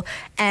people,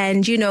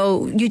 and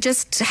you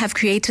just have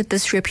created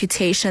this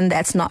reputation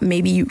that's not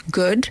maybe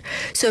good.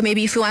 So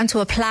maybe if you want to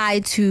apply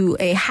to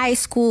a high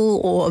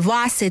school or a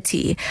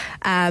varsity,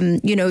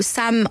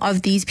 some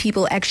of these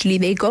people actually,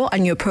 they go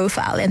on your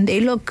profile and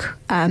they look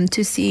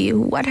to see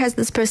what has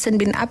this person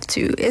been up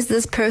to. Is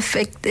this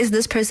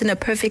person a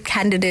perfect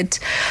candidate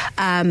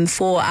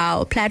for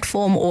our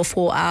platform or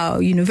for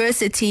our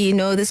university?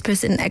 No, this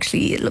person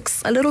actually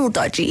looks a little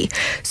dodgy.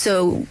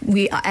 So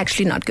we are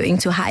actually not going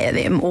to hire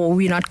them, or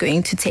we're not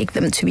going to take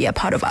them to be a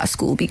part of our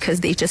school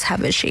because they just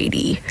have a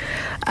shady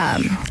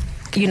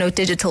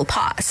digital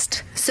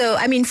past. So,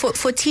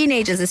 for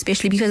teenagers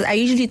especially, because I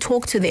usually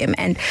talk to them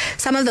and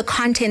some of the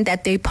content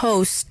that they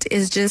post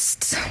is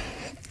just,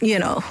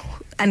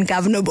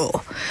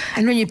 ungovernable.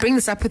 And when you bring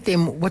this up with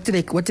them, what do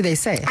they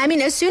say?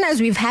 As soon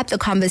as we've had the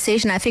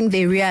conversation, I think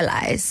they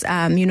realize,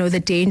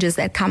 the dangers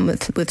that come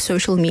with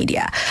social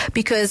media.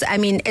 Because,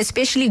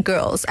 especially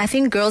girls, I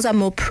think girls are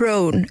more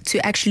prone to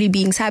actually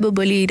being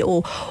cyberbullied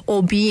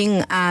or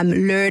being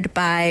lured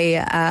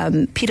by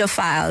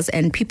pedophiles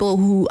and people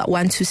who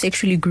want to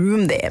sexually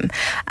groom them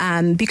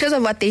because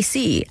of what they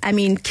see.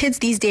 Kids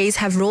these days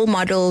have role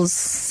models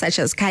such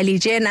as Kylie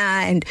Jenner,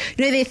 and,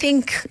 they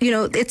think,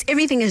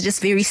 everything is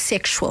just very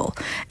sexual.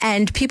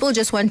 And people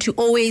just want to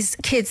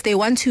they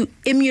want to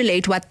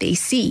emulate what they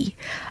see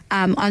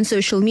on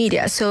social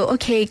media. So,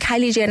 okay,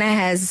 Kylie Jenner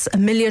has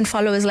 1 million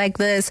followers like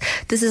this.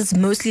 This is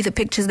mostly the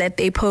pictures that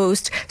they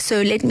post.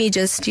 So let me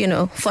just,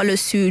 follow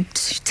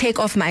suit, take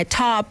off my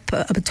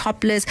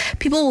topless.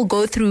 People will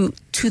go through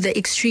to the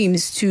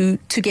extremes to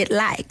get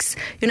likes.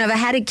 I've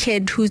had a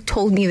kid who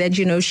told me that,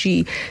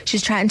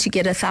 she's trying to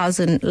get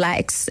 1,000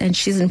 likes and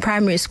she's in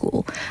primary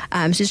school.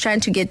 She's trying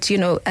to get,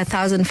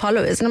 1,000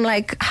 followers. And I'm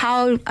like,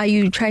 how are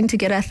you trying to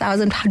get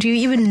 1,000? How do you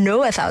even know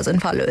 1,000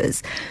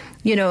 followers?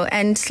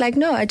 And it's like,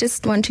 no, I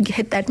just want to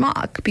hit that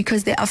mark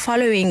because they are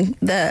following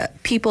the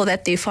people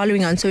that they're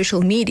following on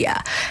social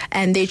media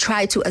and they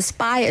try to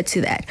aspire to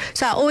that.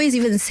 So I always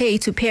even say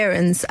to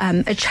parents,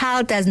 a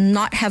child does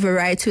not have a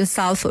right to a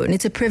cell phone.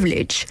 It's a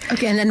privilege.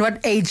 Okay, and then what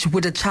age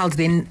would a child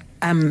then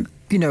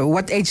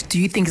what age do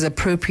you think is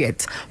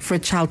appropriate for a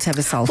child to have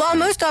a cell phone?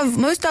 Well,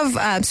 most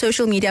of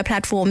social media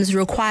platforms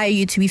require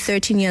you to be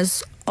 13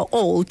 years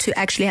old to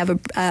actually have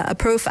a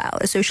profile,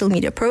 a social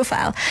media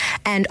profile,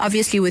 and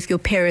obviously with your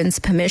parents'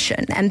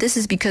 permission. And this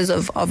is because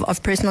of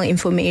personal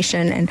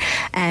information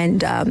and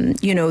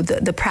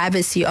the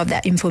privacy of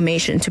that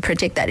information, to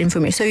protect that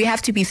information. So you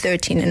have to be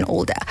 13 and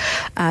older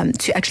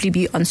to actually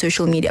be on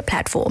social media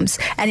platforms.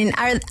 And in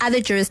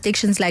other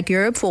jurisdictions like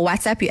Europe, for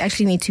WhatsApp, you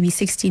actually need to be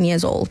 16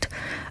 years old.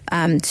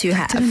 To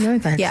have. I didn't know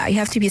that. Yeah, you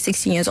have to be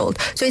 16 years old.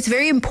 So it's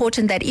very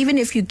important that even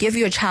if you give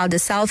your child a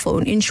cell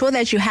phone, ensure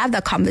that you have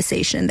that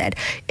conversation,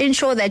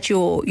 ensure that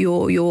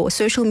your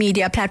social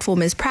media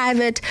platform is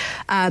private.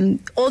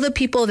 All the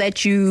people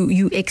that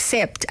you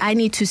accept, I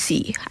need to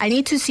see. I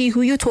need to see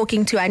who you're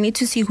talking to. I need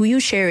to see who you're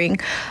sharing.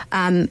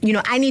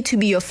 I need to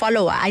be your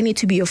follower. I need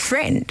to be your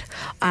friend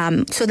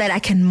so that I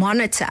can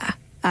monitor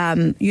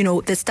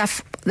the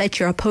stuff that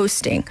you're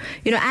posting.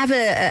 I have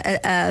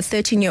a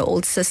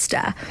 13-year-old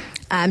sister.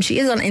 She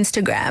is on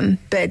Instagram,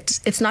 but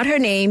it's not her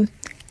name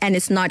and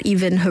it's not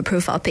even her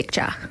profile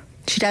picture.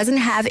 She doesn't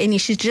have any.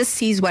 She just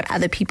sees what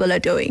other people are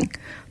doing,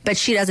 but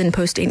she doesn't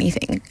post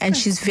anything. And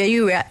she's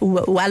very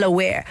well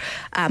aware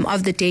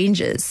of the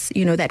dangers,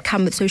 that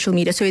come with social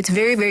media. So it's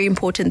very, very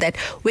important that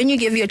when you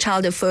give your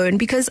child a phone,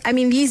 because,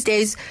 these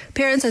days,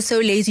 parents are so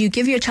lazy. You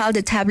give your child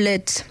a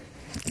tablet,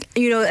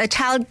 a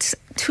child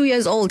 2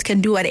 years old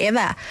can do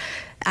whatever.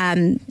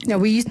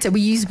 We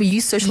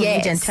use social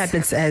media and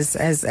tablets as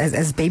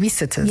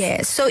babysitters.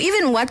 Yes. So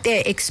even what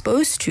they're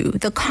exposed to,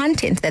 the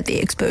content that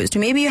they're exposed to,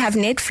 maybe you have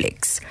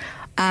Netflix.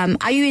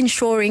 Are you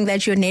ensuring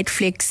that your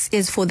Netflix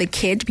is for the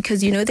kid? Because,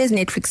 there's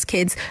Netflix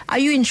kids. Are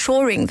you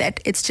ensuring that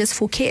it's just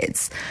for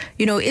kids?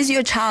 Is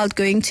your child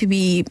going to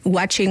be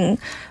watching,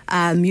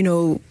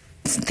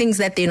 things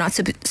that they're not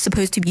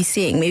supposed to be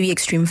seeing, maybe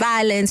extreme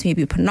violence,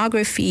 maybe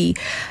pornography,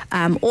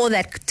 all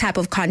that type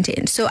of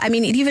content. So, I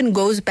mean, it even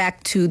goes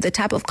back to the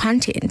type of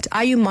content.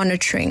 Are you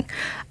monitoring,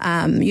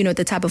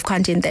 the type of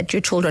content that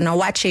your children are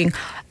watching?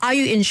 Are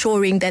you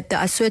ensuring that there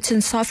are certain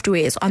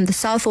softwares on the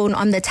cell phone,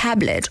 on the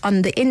tablet,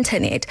 on the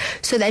internet,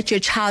 so that your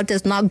child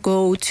does not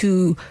go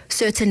to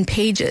certain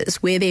pages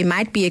where they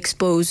might be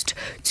exposed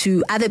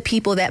to other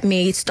people that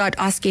may start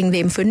asking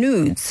them for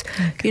nudes?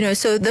 Okay.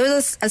 So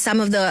those are some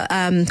of the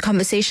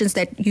conversations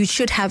that you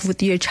should have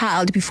with your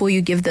child before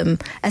you give them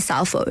a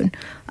cell phone.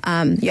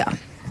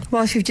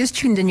 Well, if you've just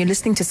tuned in, you're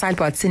listening to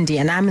Sidebar with Cindy,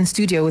 and I'm in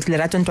studio with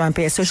Lerato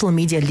Ntwampe, a social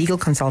media legal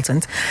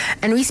consultant,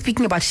 and we're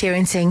speaking about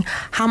sharenting.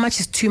 How much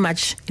is too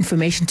much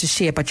information to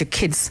share about your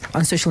kids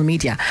on social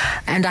media?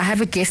 And I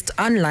have a guest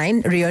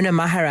online, Riona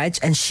Maharaj,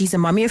 and she's a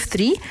mommy of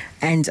 3,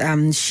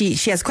 and she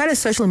has quite a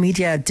social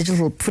media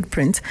digital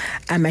footprint,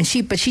 and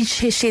she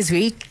shares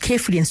very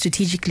carefully and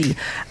strategically,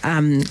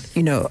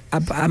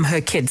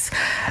 her kids.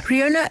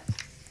 Riona,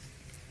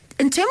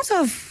 in terms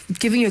of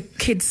giving your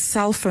kids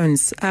cell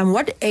phones,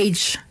 what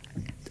age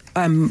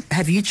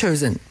have you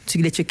chosen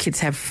to let your kids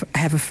have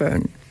a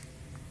phone?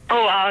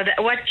 Oh, wow.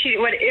 What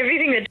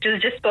everything that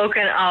was just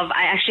spoken of,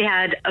 I actually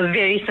had a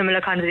very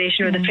similar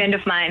conversation with a friend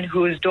of mine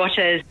whose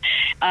daughter is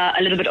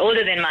a little bit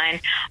older than mine.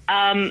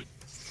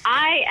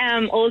 I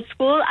am old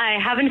school. I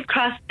haven't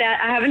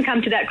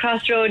come to that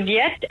crossroad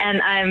yet, and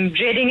I'm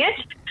dreading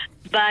it.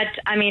 But,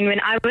 I mean,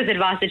 when I was at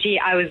varsity,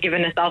 I was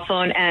given a cell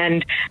phone,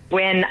 and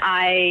when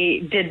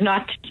I did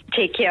not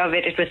take care of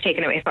it, it was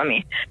taken away from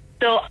me.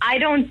 So I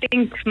don't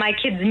think my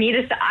children need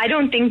a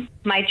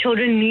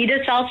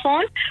cell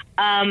phone.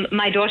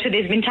 My daughter,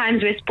 there's been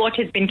times where sport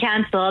has been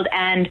cancelled,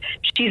 and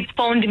she's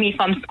phoned me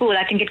from school.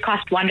 I think it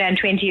cost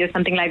R120 or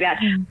something like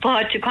that for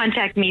her to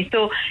contact me.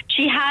 So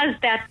she has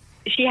that.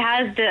 She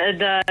has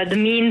the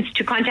means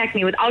to contact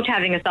me without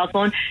having a cell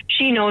phone.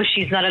 She knows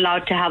she's not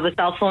allowed to have a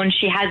cell phone.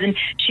 She's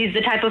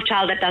the type of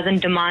child that doesn't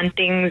demand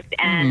things,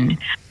 and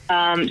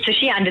so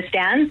she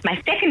understands.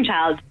 My second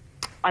child,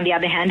 on the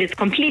other hand, is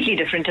completely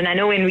different. And I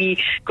know when we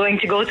going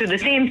to go through the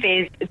same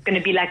phase, it's going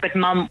to be like, but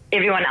mom,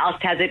 everyone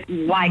else has it.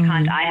 Why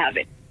can't I have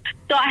it?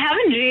 So I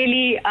haven't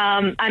really,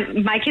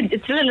 my kids,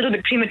 it's still a little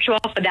bit premature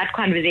for that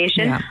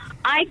conversation. Yeah.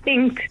 I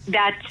think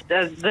that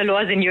the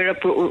laws in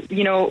Europe,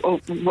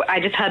 I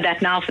just heard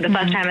that now for the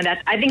first time, and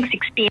that I think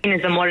 16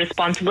 is a more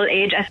responsible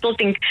age. I still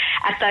think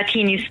at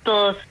 13 you're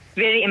still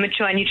very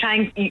immature, and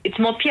it's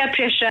more peer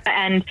pressure,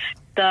 and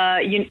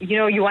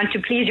you want to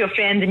please your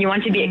friends, and you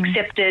want to be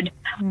accepted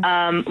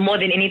more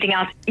than anything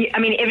else. I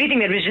mean, everything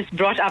that was just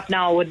brought up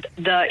now with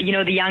the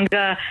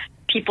younger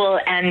people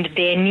and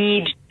their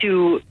need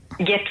to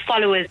get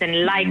followers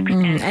and likes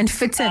and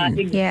fit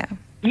in.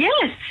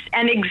 Yes,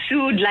 and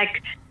exude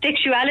like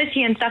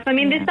sexuality and stuff. I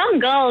mean, there's some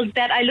girls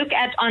that I look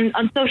at on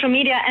social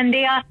media, and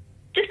they are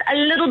just a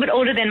little bit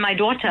older than my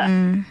daughter.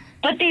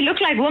 But they look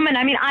like women.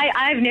 I mean,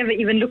 I've never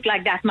even looked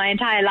like that my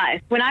entire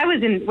life. When I was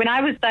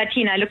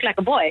 13, I looked like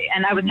a boy,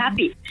 and I was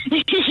happy,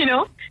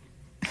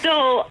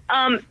 So,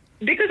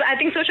 because I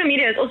think social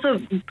media is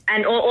also,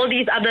 and all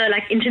these other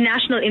like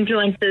international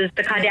influencers,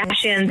 the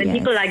Kardashians and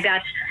people like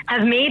that,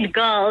 have made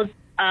girls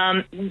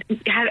have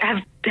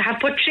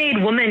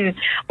portrayed women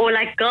or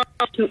like girls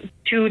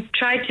to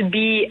try to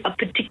be a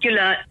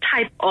particular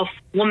type of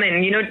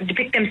woman,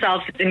 depict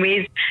themselves in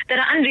ways that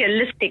are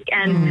unrealistic.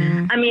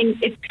 And I mean,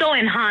 it's so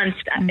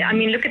enhanced. I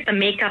mean, look at the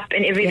makeup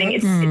and everything.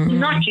 It's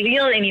not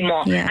real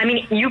anymore. I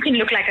mean, you can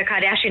look like a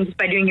Kardashian just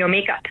by doing your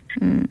makeup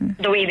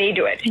the way they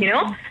do it,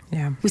 Yeah.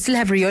 We still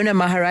have Riona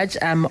Maharaj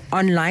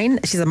online.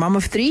 She's a mom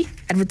of 3,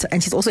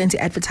 and she's also into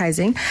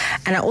advertising.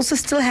 And I also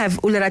still have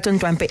Lerato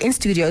Ntwampe in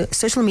studio,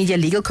 social media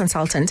legal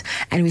consultant,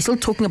 and we're still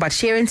talking about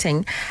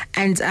sharenting.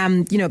 And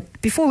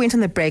before we went on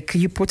the break,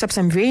 you brought up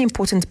some very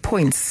important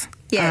points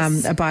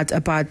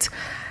about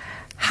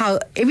how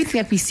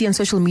everything that we see on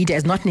social media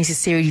is not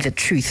necessarily the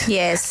truth.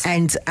 Yes.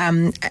 And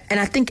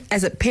I think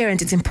as a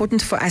parent, it's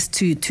important for us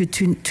to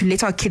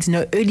let our kids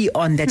know early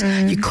on that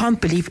you can't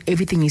believe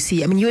everything you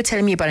see. I mean, you were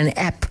telling me about an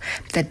app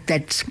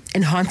that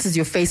enhances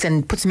your face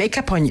and puts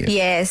makeup on you.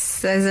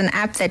 Yes, there's an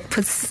app that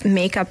puts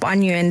makeup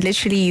on you, and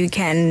literally you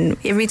can,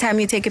 every time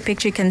you take a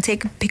picture, you can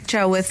take a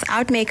picture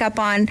without makeup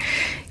on.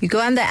 You go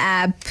on the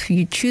app,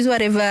 you choose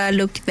whatever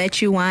look that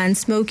you want,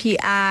 smoky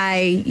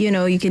eye,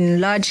 you can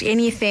enlarge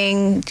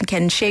anything, you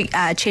can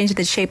change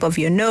the shape of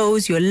your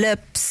nose, your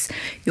lips,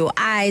 your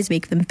eyes,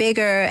 make them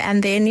bigger,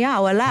 and then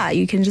voila,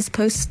 you can just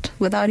post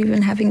without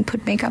even having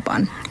put makeup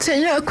on. So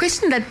a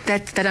question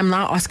that I'm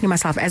now asking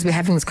myself as we're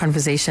having this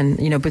conversation,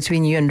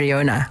 between you and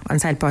Riona on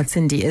Sidebar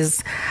Cindy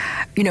is,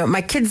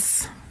 my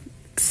kids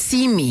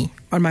see me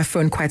on my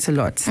phone quite a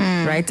lot,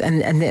 right?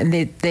 And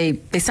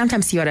they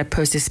sometimes see what I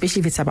post, especially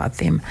if it's about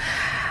them.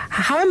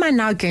 How am I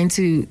now going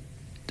to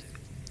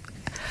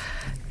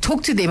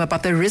talk to them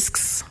about the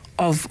risks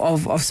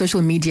of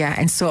social media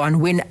and so on,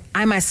 when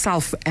I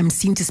myself am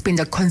seen to spend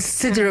a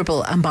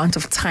considerable amount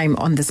of time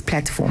on this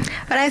platform.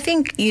 But I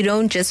think you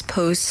don't just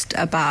post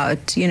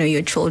about,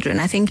 your children.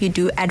 I think you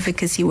do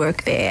advocacy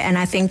work there. And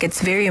I think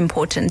it's very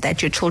important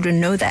that your children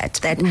know that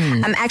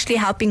I'm actually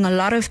helping a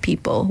lot of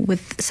people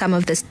with some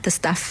of the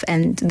stuff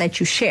and that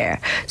you share.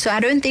 So I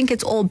don't think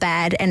it's all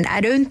bad, and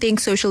I don't think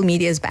social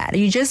media is bad.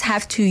 You just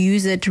have to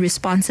use it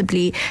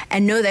responsibly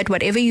and know that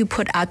whatever you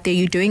put out there,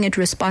 you're doing it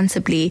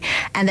responsibly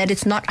and that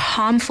it's not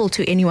harmful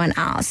to anyone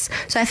else.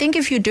 So I think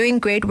if you're doing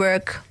great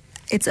work,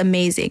 it's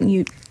amazing.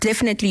 You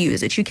definitely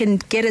use it. You can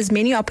get as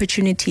many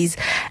opportunities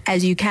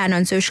as you can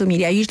on social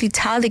media. I usually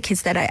tell the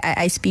kids that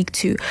I speak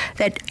to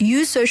that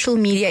use social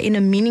media in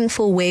a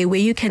meaningful way where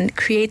you can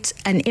create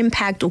an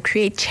impact or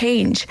create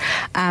change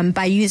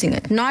by using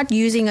it. Not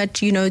using it,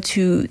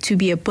 to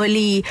be a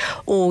bully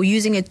or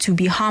using it to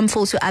be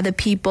harmful to other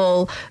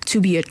people,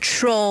 to be a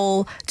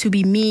troll, to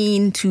be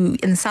mean, to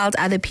insult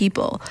other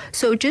people.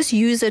 So just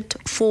use it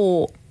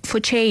for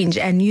change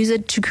and use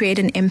it to create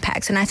an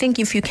impact. And I think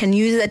if you can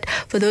use it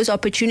for those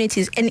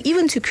opportunities and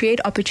even to create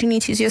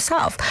opportunities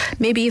yourself,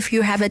 maybe if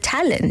you have a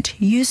talent,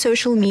 use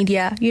social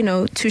media,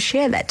 to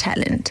share that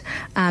talent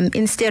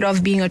instead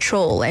of being a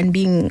troll and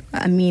being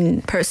a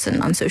mean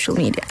person on social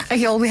media.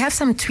 Okay, well, we have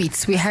some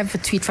tweets. We have a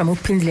tweet from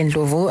Upindile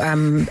Ndlovu,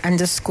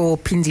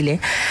 _Pindile.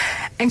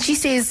 And she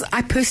says,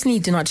 I personally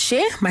do not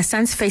share. My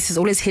son's face is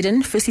always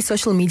hidden. Firstly,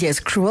 social media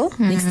is cruel.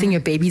 Mm-hmm. Next thing, your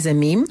baby's a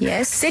meme.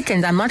 Yes.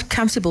 Second, I'm not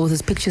comfortable with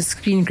his pictures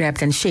screen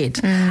grabbed and shared.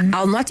 Mm.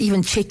 I'll not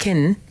even check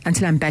in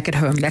until I'm back at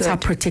home. That's how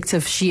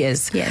protective she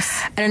is. Yes.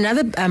 And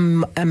another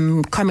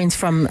comment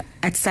from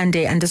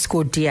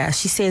 @Sunday_Dia.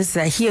 She says,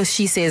 he or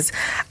she says,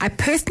 I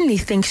personally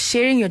think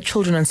sharing your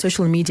children on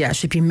social media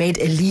should be made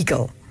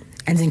illegal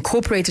and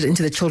incorporated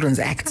into the Children's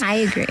Act. I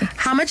agree.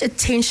 How much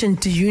attention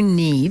do you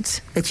need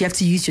that you have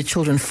to use your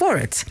children for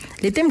it?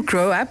 Let them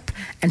grow up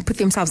and put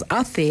themselves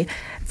out there.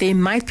 They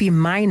might be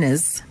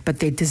minors, but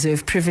they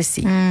deserve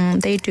privacy.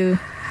 They do.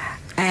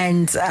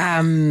 And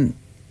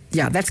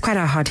that's quite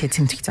a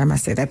hard-hitting tweet, I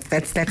must say.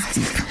 That's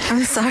deep.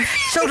 I'm sorry.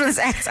 Children's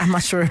Act, I'm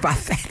not sure about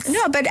that.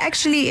 No, but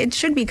actually it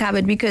should be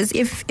covered because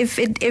if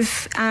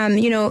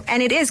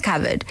and it is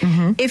covered.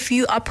 Mm-hmm. If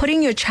you are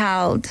putting your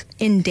child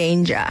in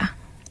danger,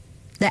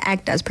 the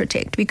Act does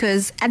protect,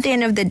 because at the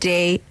end of the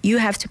day, you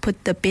have to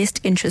put the best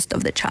interest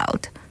of the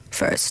child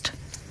first.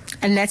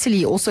 And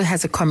Natalie also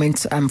has a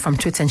comment from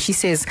Twitter, and she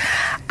says,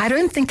 I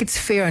don't think it's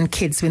fair on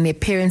kids when their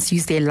parents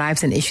use their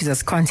lives and issues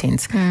as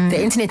content. The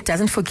internet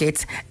doesn't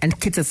forget, and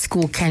kids at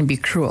school can be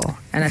cruel.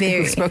 And I think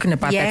we've spoken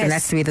about that, and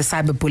that's where the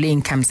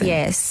cyberbullying comes in.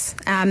 Yes,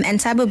 and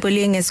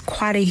cyberbullying is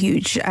quite a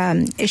huge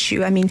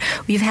issue. I mean,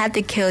 we've had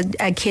a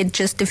kid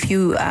just a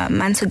few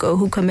months ago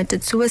who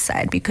committed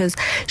suicide because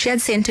she had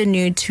sent a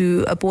nude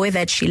to a boy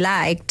that she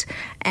liked,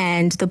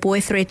 and the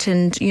boy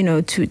threatened,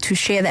 to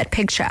share that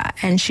picture,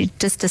 and she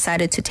just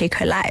decided to take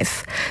her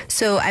life.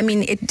 So, I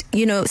mean,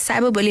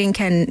 cyberbullying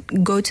can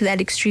go to that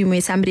extreme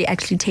where somebody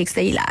actually takes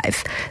their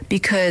life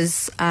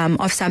because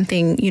of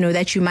something,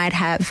 that you might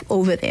have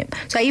over them.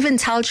 So I even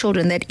tell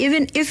children that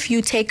even if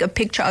you take a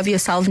picture of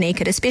yourself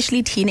naked,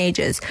 especially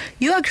teenagers,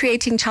 you are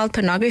creating child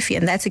pornography,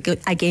 and that's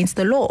against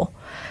the law.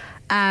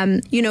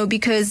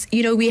 Because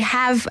we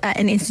have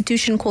an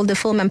institution called the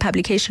Film and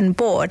Publication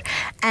Board,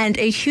 and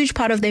a huge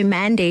part of their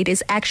mandate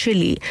is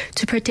actually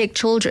to protect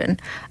children.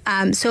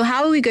 So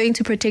how are we going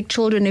to protect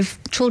children if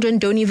children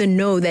don't even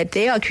know that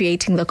they are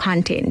creating the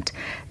content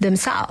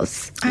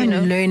themselves? I'm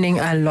learning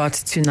a lot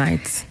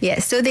tonight.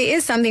 Yes, so there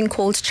is something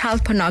called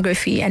child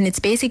pornography, and it's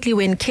basically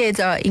when kids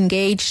are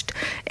engaged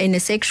in a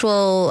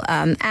sexual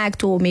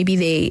act, or maybe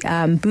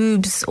their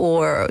boobs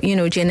or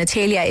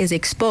genitalia is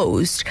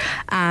exposed.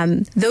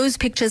 Those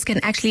pictures can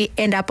actually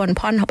end up on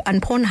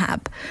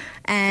Pornhub.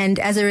 And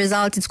as a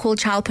result, it's called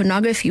child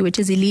pornography, which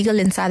is illegal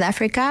in South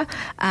Africa.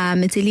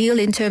 It's illegal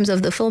in terms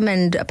of the Film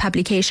and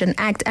Publication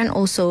Act and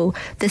also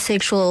the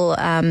Sexual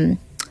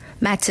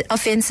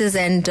Offences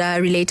and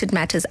Related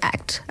Matters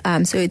Act.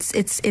 So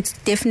it's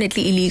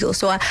definitely illegal.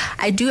 So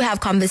I do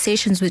have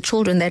conversations with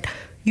children that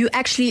you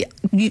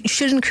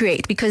shouldn't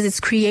create because it's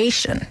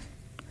creation.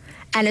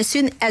 And as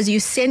soon as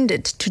you send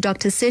it to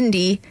Dr.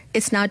 Cindy,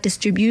 it's now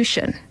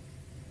distribution.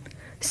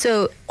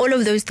 So all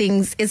of those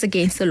things is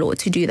against the law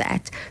to do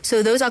that.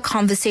 So those are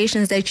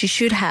conversations that you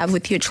should have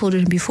with your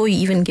children before you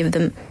even give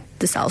them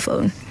the cell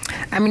phone.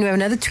 I mean, we have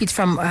another tweet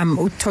from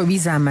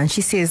Utobizama, and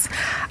she says,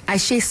 I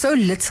share so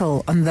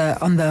little on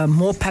the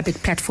more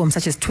public platforms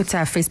such as Twitter,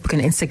 Facebook,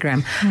 and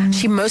Instagram.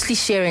 She mostly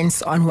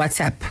shares on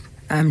WhatsApp.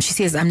 She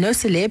says, I'm no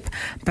celeb,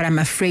 but I'm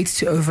afraid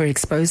to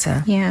overexpose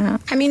her. Yeah.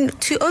 I mean,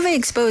 to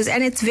overexpose,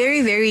 and it's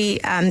very, very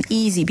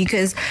easy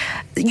because,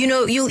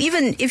 you'll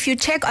even, if you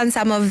check on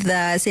some of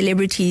the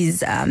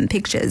celebrities'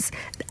 pictures,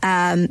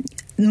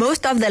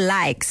 most of the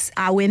likes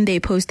are when they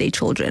post their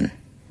children.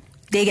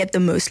 They get the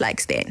most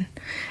likes then.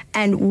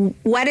 And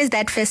what is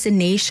that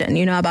fascination,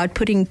 about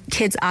putting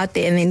kids out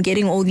there and then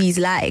getting all these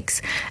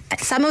likes?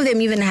 Some of them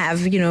even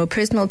have,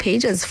 personal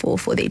pages for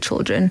their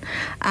children.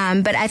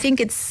 But I think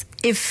it's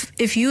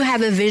if you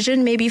have a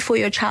vision maybe for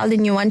your child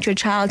and you want your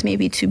child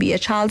maybe to be a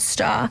child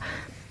star,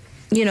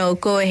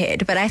 go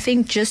ahead. But I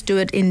think just do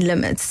it in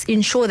limits.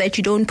 Ensure that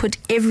you don't put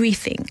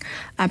everything.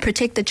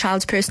 Protect the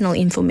child's personal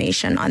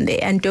information on there,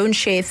 and don't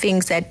share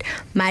things that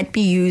might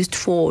be used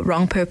for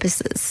wrong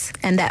purposes,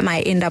 and that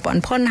might end up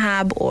on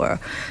Pornhub, or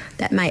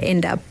that might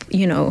end up,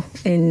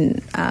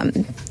 in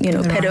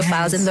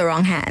pedophiles in the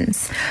wrong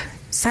hands.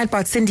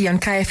 Sidebar Cindy on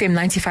KFM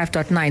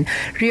 95.9.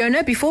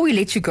 Riona, before we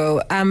let you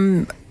go,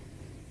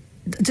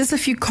 just a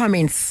few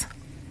comments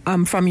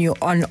from you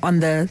on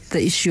the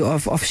issue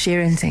of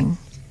sharenting.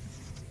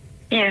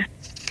 Yeah.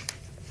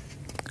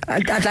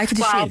 I'd like you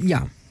to share.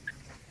 Yeah.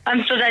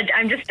 I'm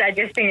just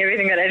digesting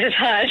everything that I just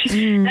heard.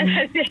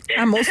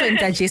 I'm also in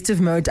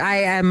digestive mode. I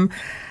am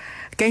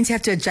going to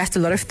have to adjust a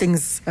lot of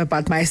things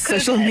about my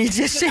social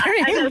media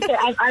sharing.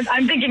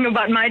 I'm thinking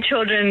about my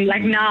children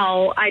like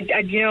now.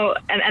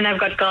 And I've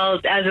got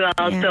girls as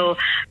well. Yeah. So,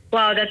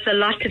 wow, that's a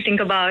lot to think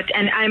about.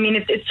 And I mean,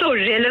 it's so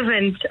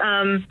relevant.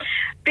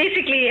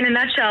 Basically, in a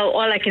nutshell,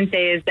 all I can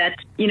say is that,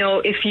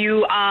 if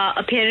you are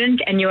a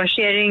parent and you are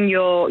sharing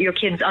your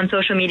kids on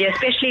social media,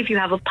 especially if you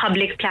have a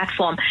public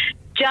platform,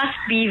 just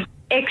be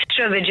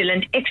extra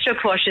vigilant, extra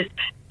cautious.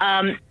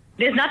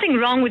 There's nothing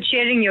wrong with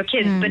sharing your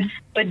kids,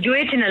 but do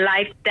it in a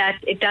light that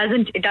it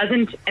doesn't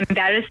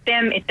embarrass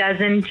them. It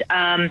doesn't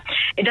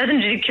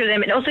ridicule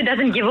them. It also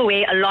doesn't give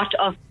away a lot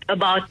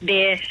about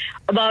their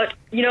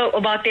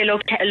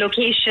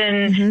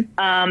location,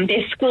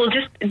 their school,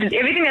 just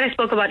everything that I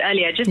spoke about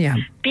earlier. Just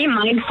be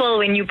mindful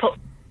when you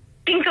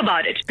think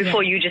about it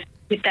before you just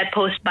hit that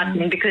post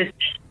button, because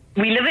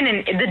we live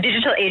in the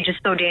digital age is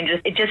so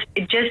dangerous. It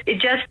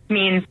just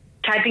means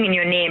typing in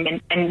your name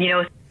and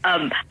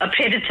a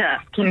predator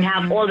can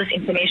have all this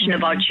information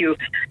about you.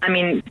 I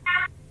mean,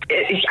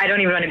 I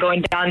don't even want to go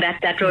down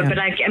that road, but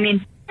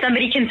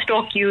somebody can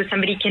stalk you,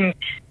 somebody can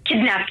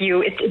kidnap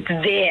you. It's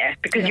there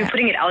because you're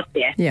putting it out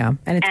there. Yeah,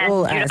 and it's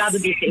all you'd rather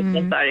be safe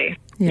than sorry.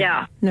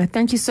 Yeah. No,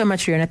 thank you so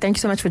much, Riona. Thank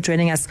you so much for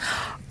joining us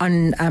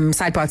on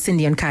Sidebar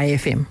Cindy on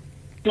KFM.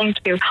 Thank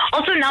you.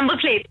 Also, number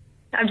plate.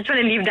 I'm just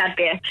going to leave that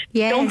there.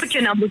 Yes. Don't put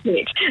your number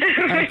plate.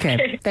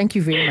 Okay. Thank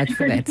you very much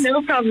for that.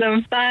 No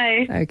problem.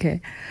 Bye.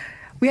 Okay.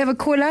 We have a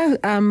caller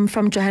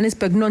from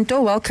Johannesburg.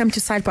 Nonto, welcome to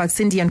Sidebar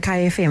Cindy on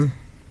KFM.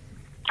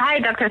 Hi,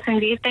 Dr.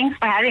 Cindy. Thanks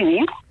for having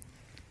me.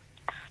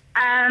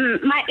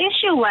 My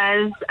issue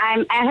was,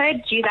 I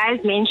heard you guys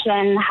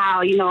mention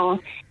how,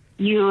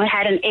 you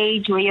had an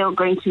age where you're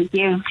going to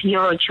give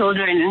your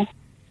children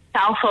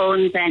cell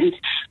phones and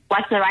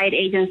what's the right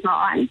age and so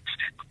on.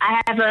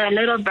 I have a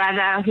little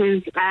brother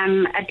who's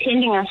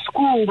attending a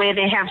school where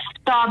they have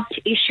stopped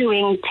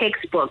issuing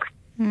textbooks.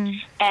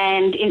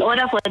 And in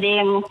order for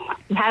them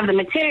to have the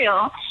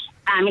material,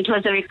 it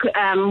was a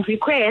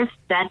request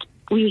that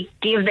we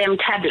give them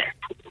tablets.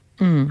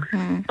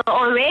 So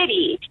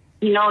already,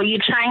 you're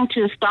trying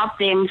to stop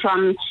them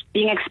from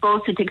being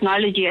exposed to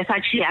technology at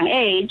such a young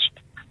age.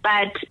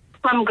 But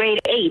from grade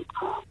 8,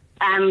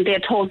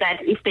 they're told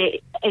that if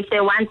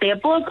they want their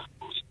books,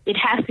 it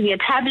has to be a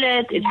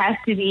tablet. It has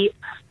to be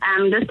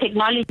this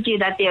technology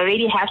that they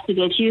already have to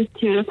get used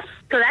to.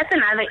 So that's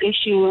another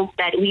issue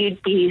that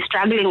we'd be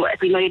struggling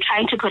with. You're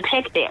trying to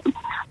protect them,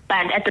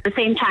 but at the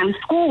same time,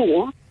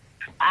 school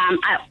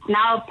are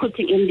now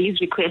putting in these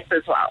requests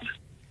as well.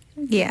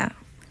 Yeah.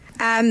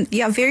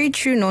 Very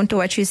true, Nonto,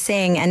 what you're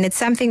saying. And it's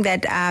something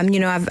that,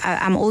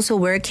 I'm also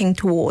working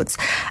towards.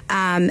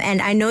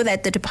 And I know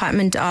that the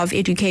Department of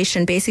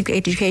Education, Basic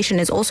Education,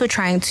 is also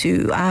trying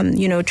to,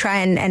 try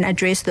and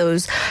address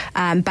those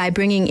by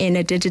bringing in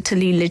a digital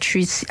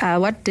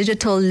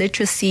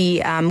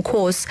literacy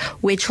course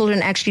where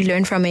children actually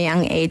learn from a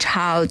young age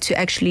how to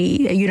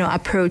actually,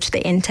 approach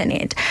the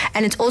internet.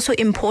 And it's also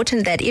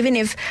important that even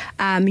if,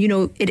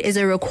 it is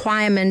a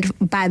requirement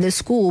by the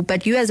school,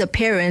 but you as a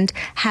parent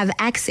have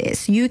access.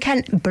 You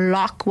can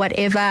block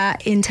whatever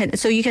internet.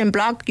 So you can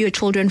block your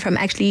children from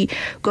actually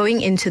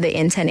going into the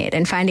internet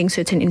and finding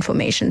certain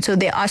information. So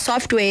there are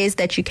softwares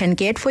that you can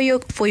get for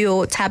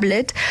your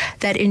tablet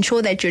that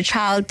ensure that your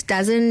child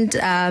doesn't,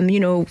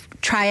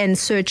 try and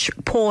search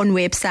porn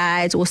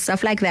websites or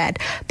stuff like that.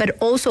 But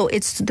also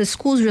it's the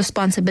school's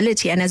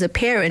responsibility. And as a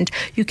parent,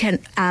 you can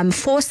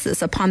force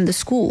this upon the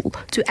school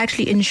to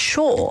actually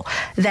ensure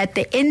that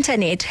the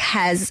internet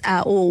has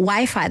or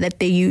Wi-Fi that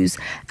they use.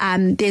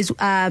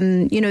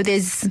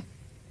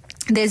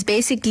 There's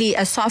basically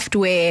a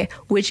software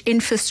which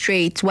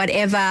infiltrates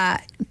whatever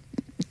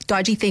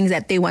dodgy things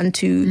that they want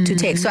to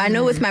take. So I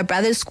know with my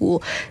brother's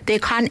school, they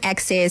can't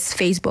access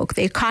Facebook.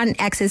 They can't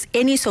access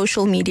any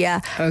social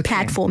media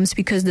platforms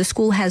because the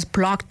school has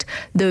blocked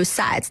those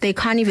sites. They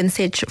can't even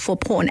search for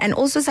porn. And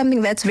also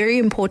something that's very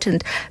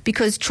important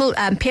because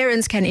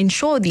parents can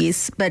ensure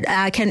this, but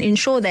can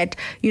ensure that,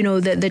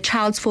 the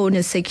child's phone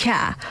is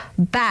secure.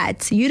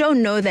 But you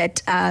don't know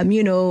that,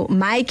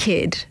 my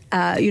kid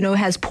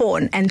has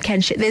porn and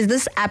can share. There's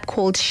this app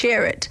called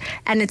Share It,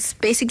 and it's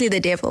basically the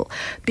devil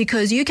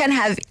because you can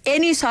have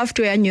any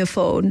software on your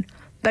phone,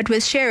 but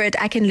with Share It,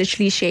 I can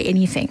literally share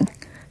anything.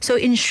 So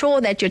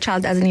ensure that your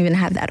child doesn't even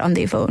have that on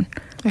their phone.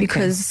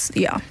 because,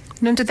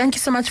 Nonto, thank you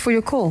so much for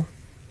your call.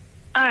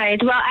 All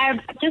right. Well,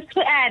 just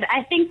to add,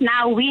 I think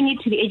now we need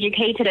to be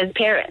educated as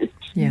parents.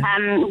 Yeah.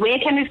 Where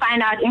can we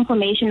find out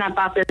information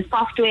about the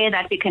software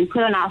that we can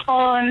put on our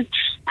phones?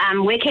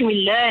 Where can we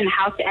learn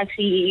how to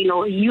actually,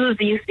 use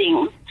these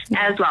things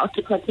as well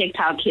to protect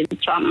our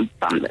kids from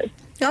this?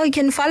 Well, you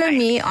can follow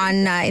me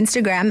on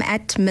Instagram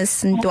at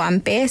Miss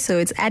Ndwampe. So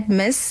it's at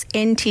Miss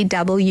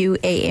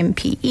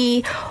NTWAMPE.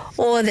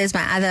 Or there's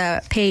my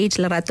other page,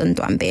 Lerato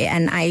Ndwampe,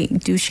 and I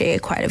do share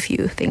quite a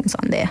few things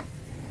on there.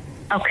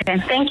 Okay,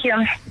 thank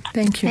you.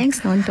 Thank you.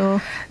 Thanks,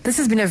 Nonto. This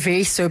has been a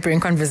very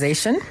sobering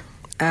conversation.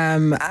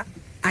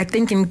 I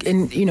think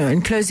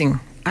in closing,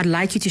 I'd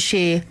like you to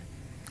share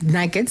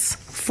nuggets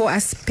for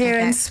us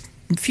parents,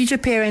 future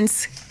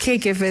parents,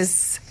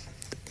 caregivers,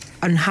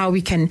 on how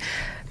we can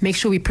make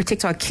sure we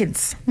protect our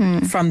kids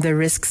from the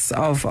risks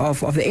of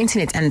the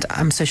internet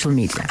and social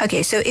media.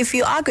 Okay, so if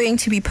you are going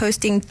to be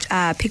posting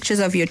pictures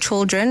of your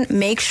children,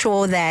 make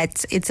sure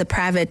that it's a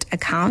private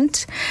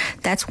account.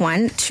 That's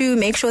one. Two,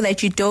 make sure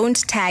that you don't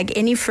tag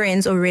any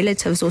friends or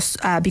relatives, or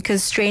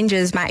because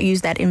strangers might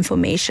use that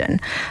information.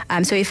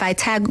 So if I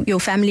tag your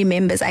family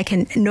members, I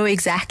can know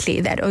exactly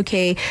that,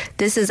 okay,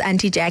 this is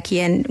Auntie Jackie,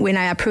 and when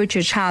I approach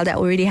your child, I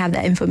already have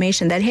that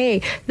information that,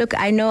 hey, look,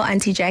 I know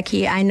Auntie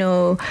Jackie, I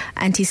know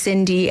Auntie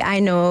Cindy,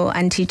 I know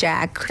Auntie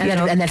Jack.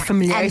 And that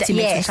familiarity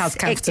makes the child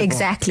comfortable.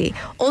 Exactly.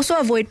 Also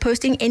avoid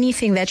posting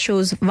anything that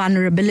shows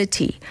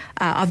vulnerability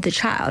of the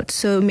child.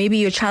 So maybe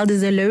your child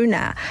is a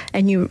loner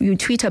and you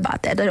tweet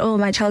about that, oh,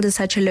 my child is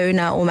such a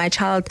loner, or my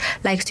child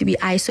likes to be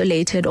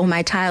isolated, or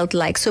my child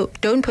likes... So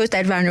don't post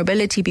that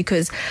vulnerability,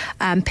 because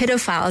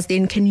pedophiles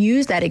then can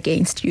use that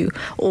against you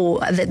or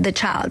the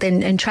child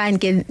and try and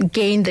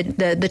gain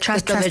the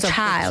trust of the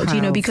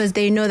child, because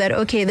they know that,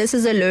 okay, this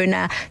is a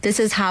loner,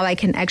 this is how I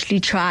can actually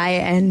try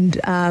and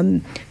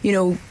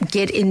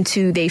get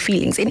into their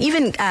feelings. And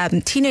even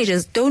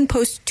teenagers, don't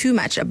post too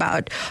much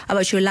about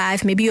your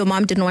life. Maybe your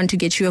mom didn't want to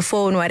get you a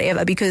phone,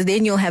 whatever, because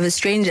then you'll have a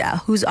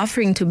stranger who's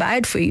offering to buy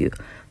it for you,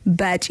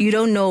 but you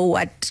don't know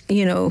what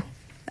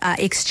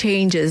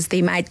exchanges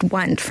they might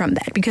want from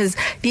that, because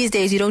these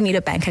days you don't need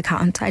a bank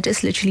account. I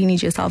just literally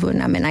need your cell phone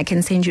number and I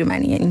can send you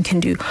money and you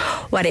can do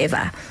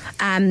whatever.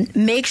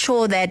 Make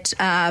sure that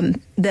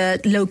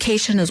the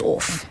location is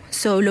off.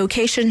 So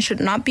location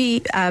should not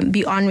be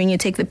on when you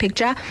take the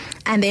picture.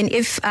 And then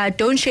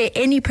don't share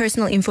any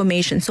personal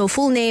information. So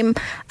full name,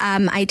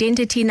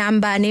 identity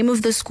number, name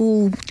of the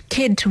school,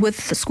 kid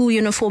with the school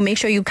uniform. Make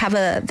sure you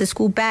cover the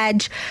school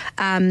badge.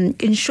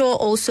 Ensure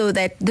also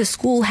that the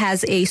school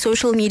has a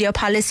social media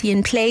policy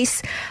in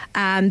place.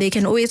 They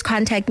can always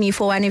contact me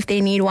for one if they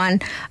need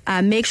one.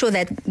 Make sure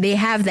that they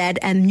have that,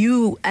 and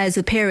you as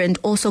a parent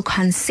also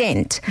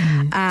consent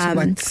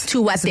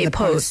to what they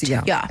post. Policy,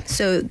 yeah.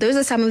 So those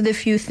are some of the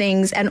few things.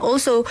 And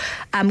also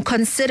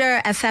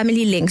consider a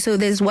family link. So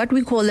there's what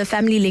we call a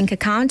family link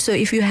account. So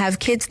if you have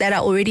kids that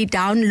are already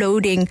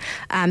downloading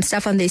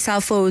stuff on their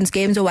cell phones,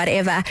 games or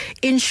whatever,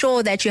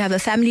 ensure that you have a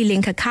family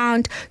link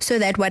account so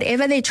that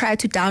whatever they try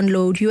to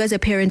download, you as a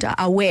parent are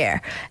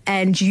aware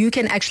and you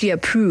can actually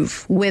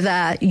approve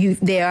whether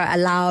they are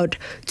allowed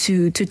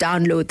to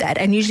download that.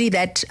 And usually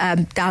that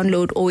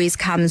download always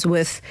comes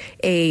with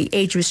a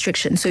age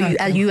restriction. So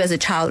you as a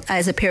child,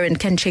 as a parent,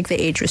 can check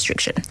the age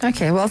restriction.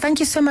 Okay, well, thank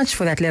you so much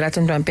for that,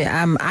 Lerato Ndwampe.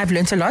 I've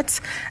learned a lot,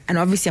 and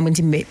obviously I'm going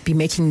to be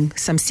making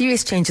some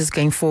serious changes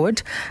going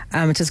forward.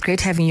 It was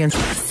great having you on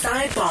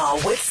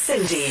Sidebar with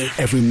Cindy.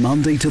 Every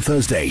Monday to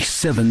Thursday,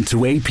 7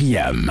 to 8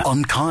 p.m.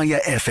 on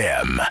Kaya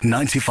FM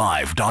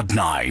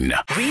 95.9.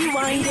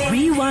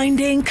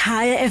 Rewinding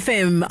Kaya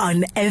FM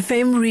on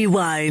FM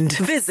Rewind.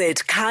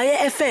 Visit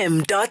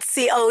kayafm.co.za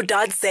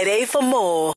for more.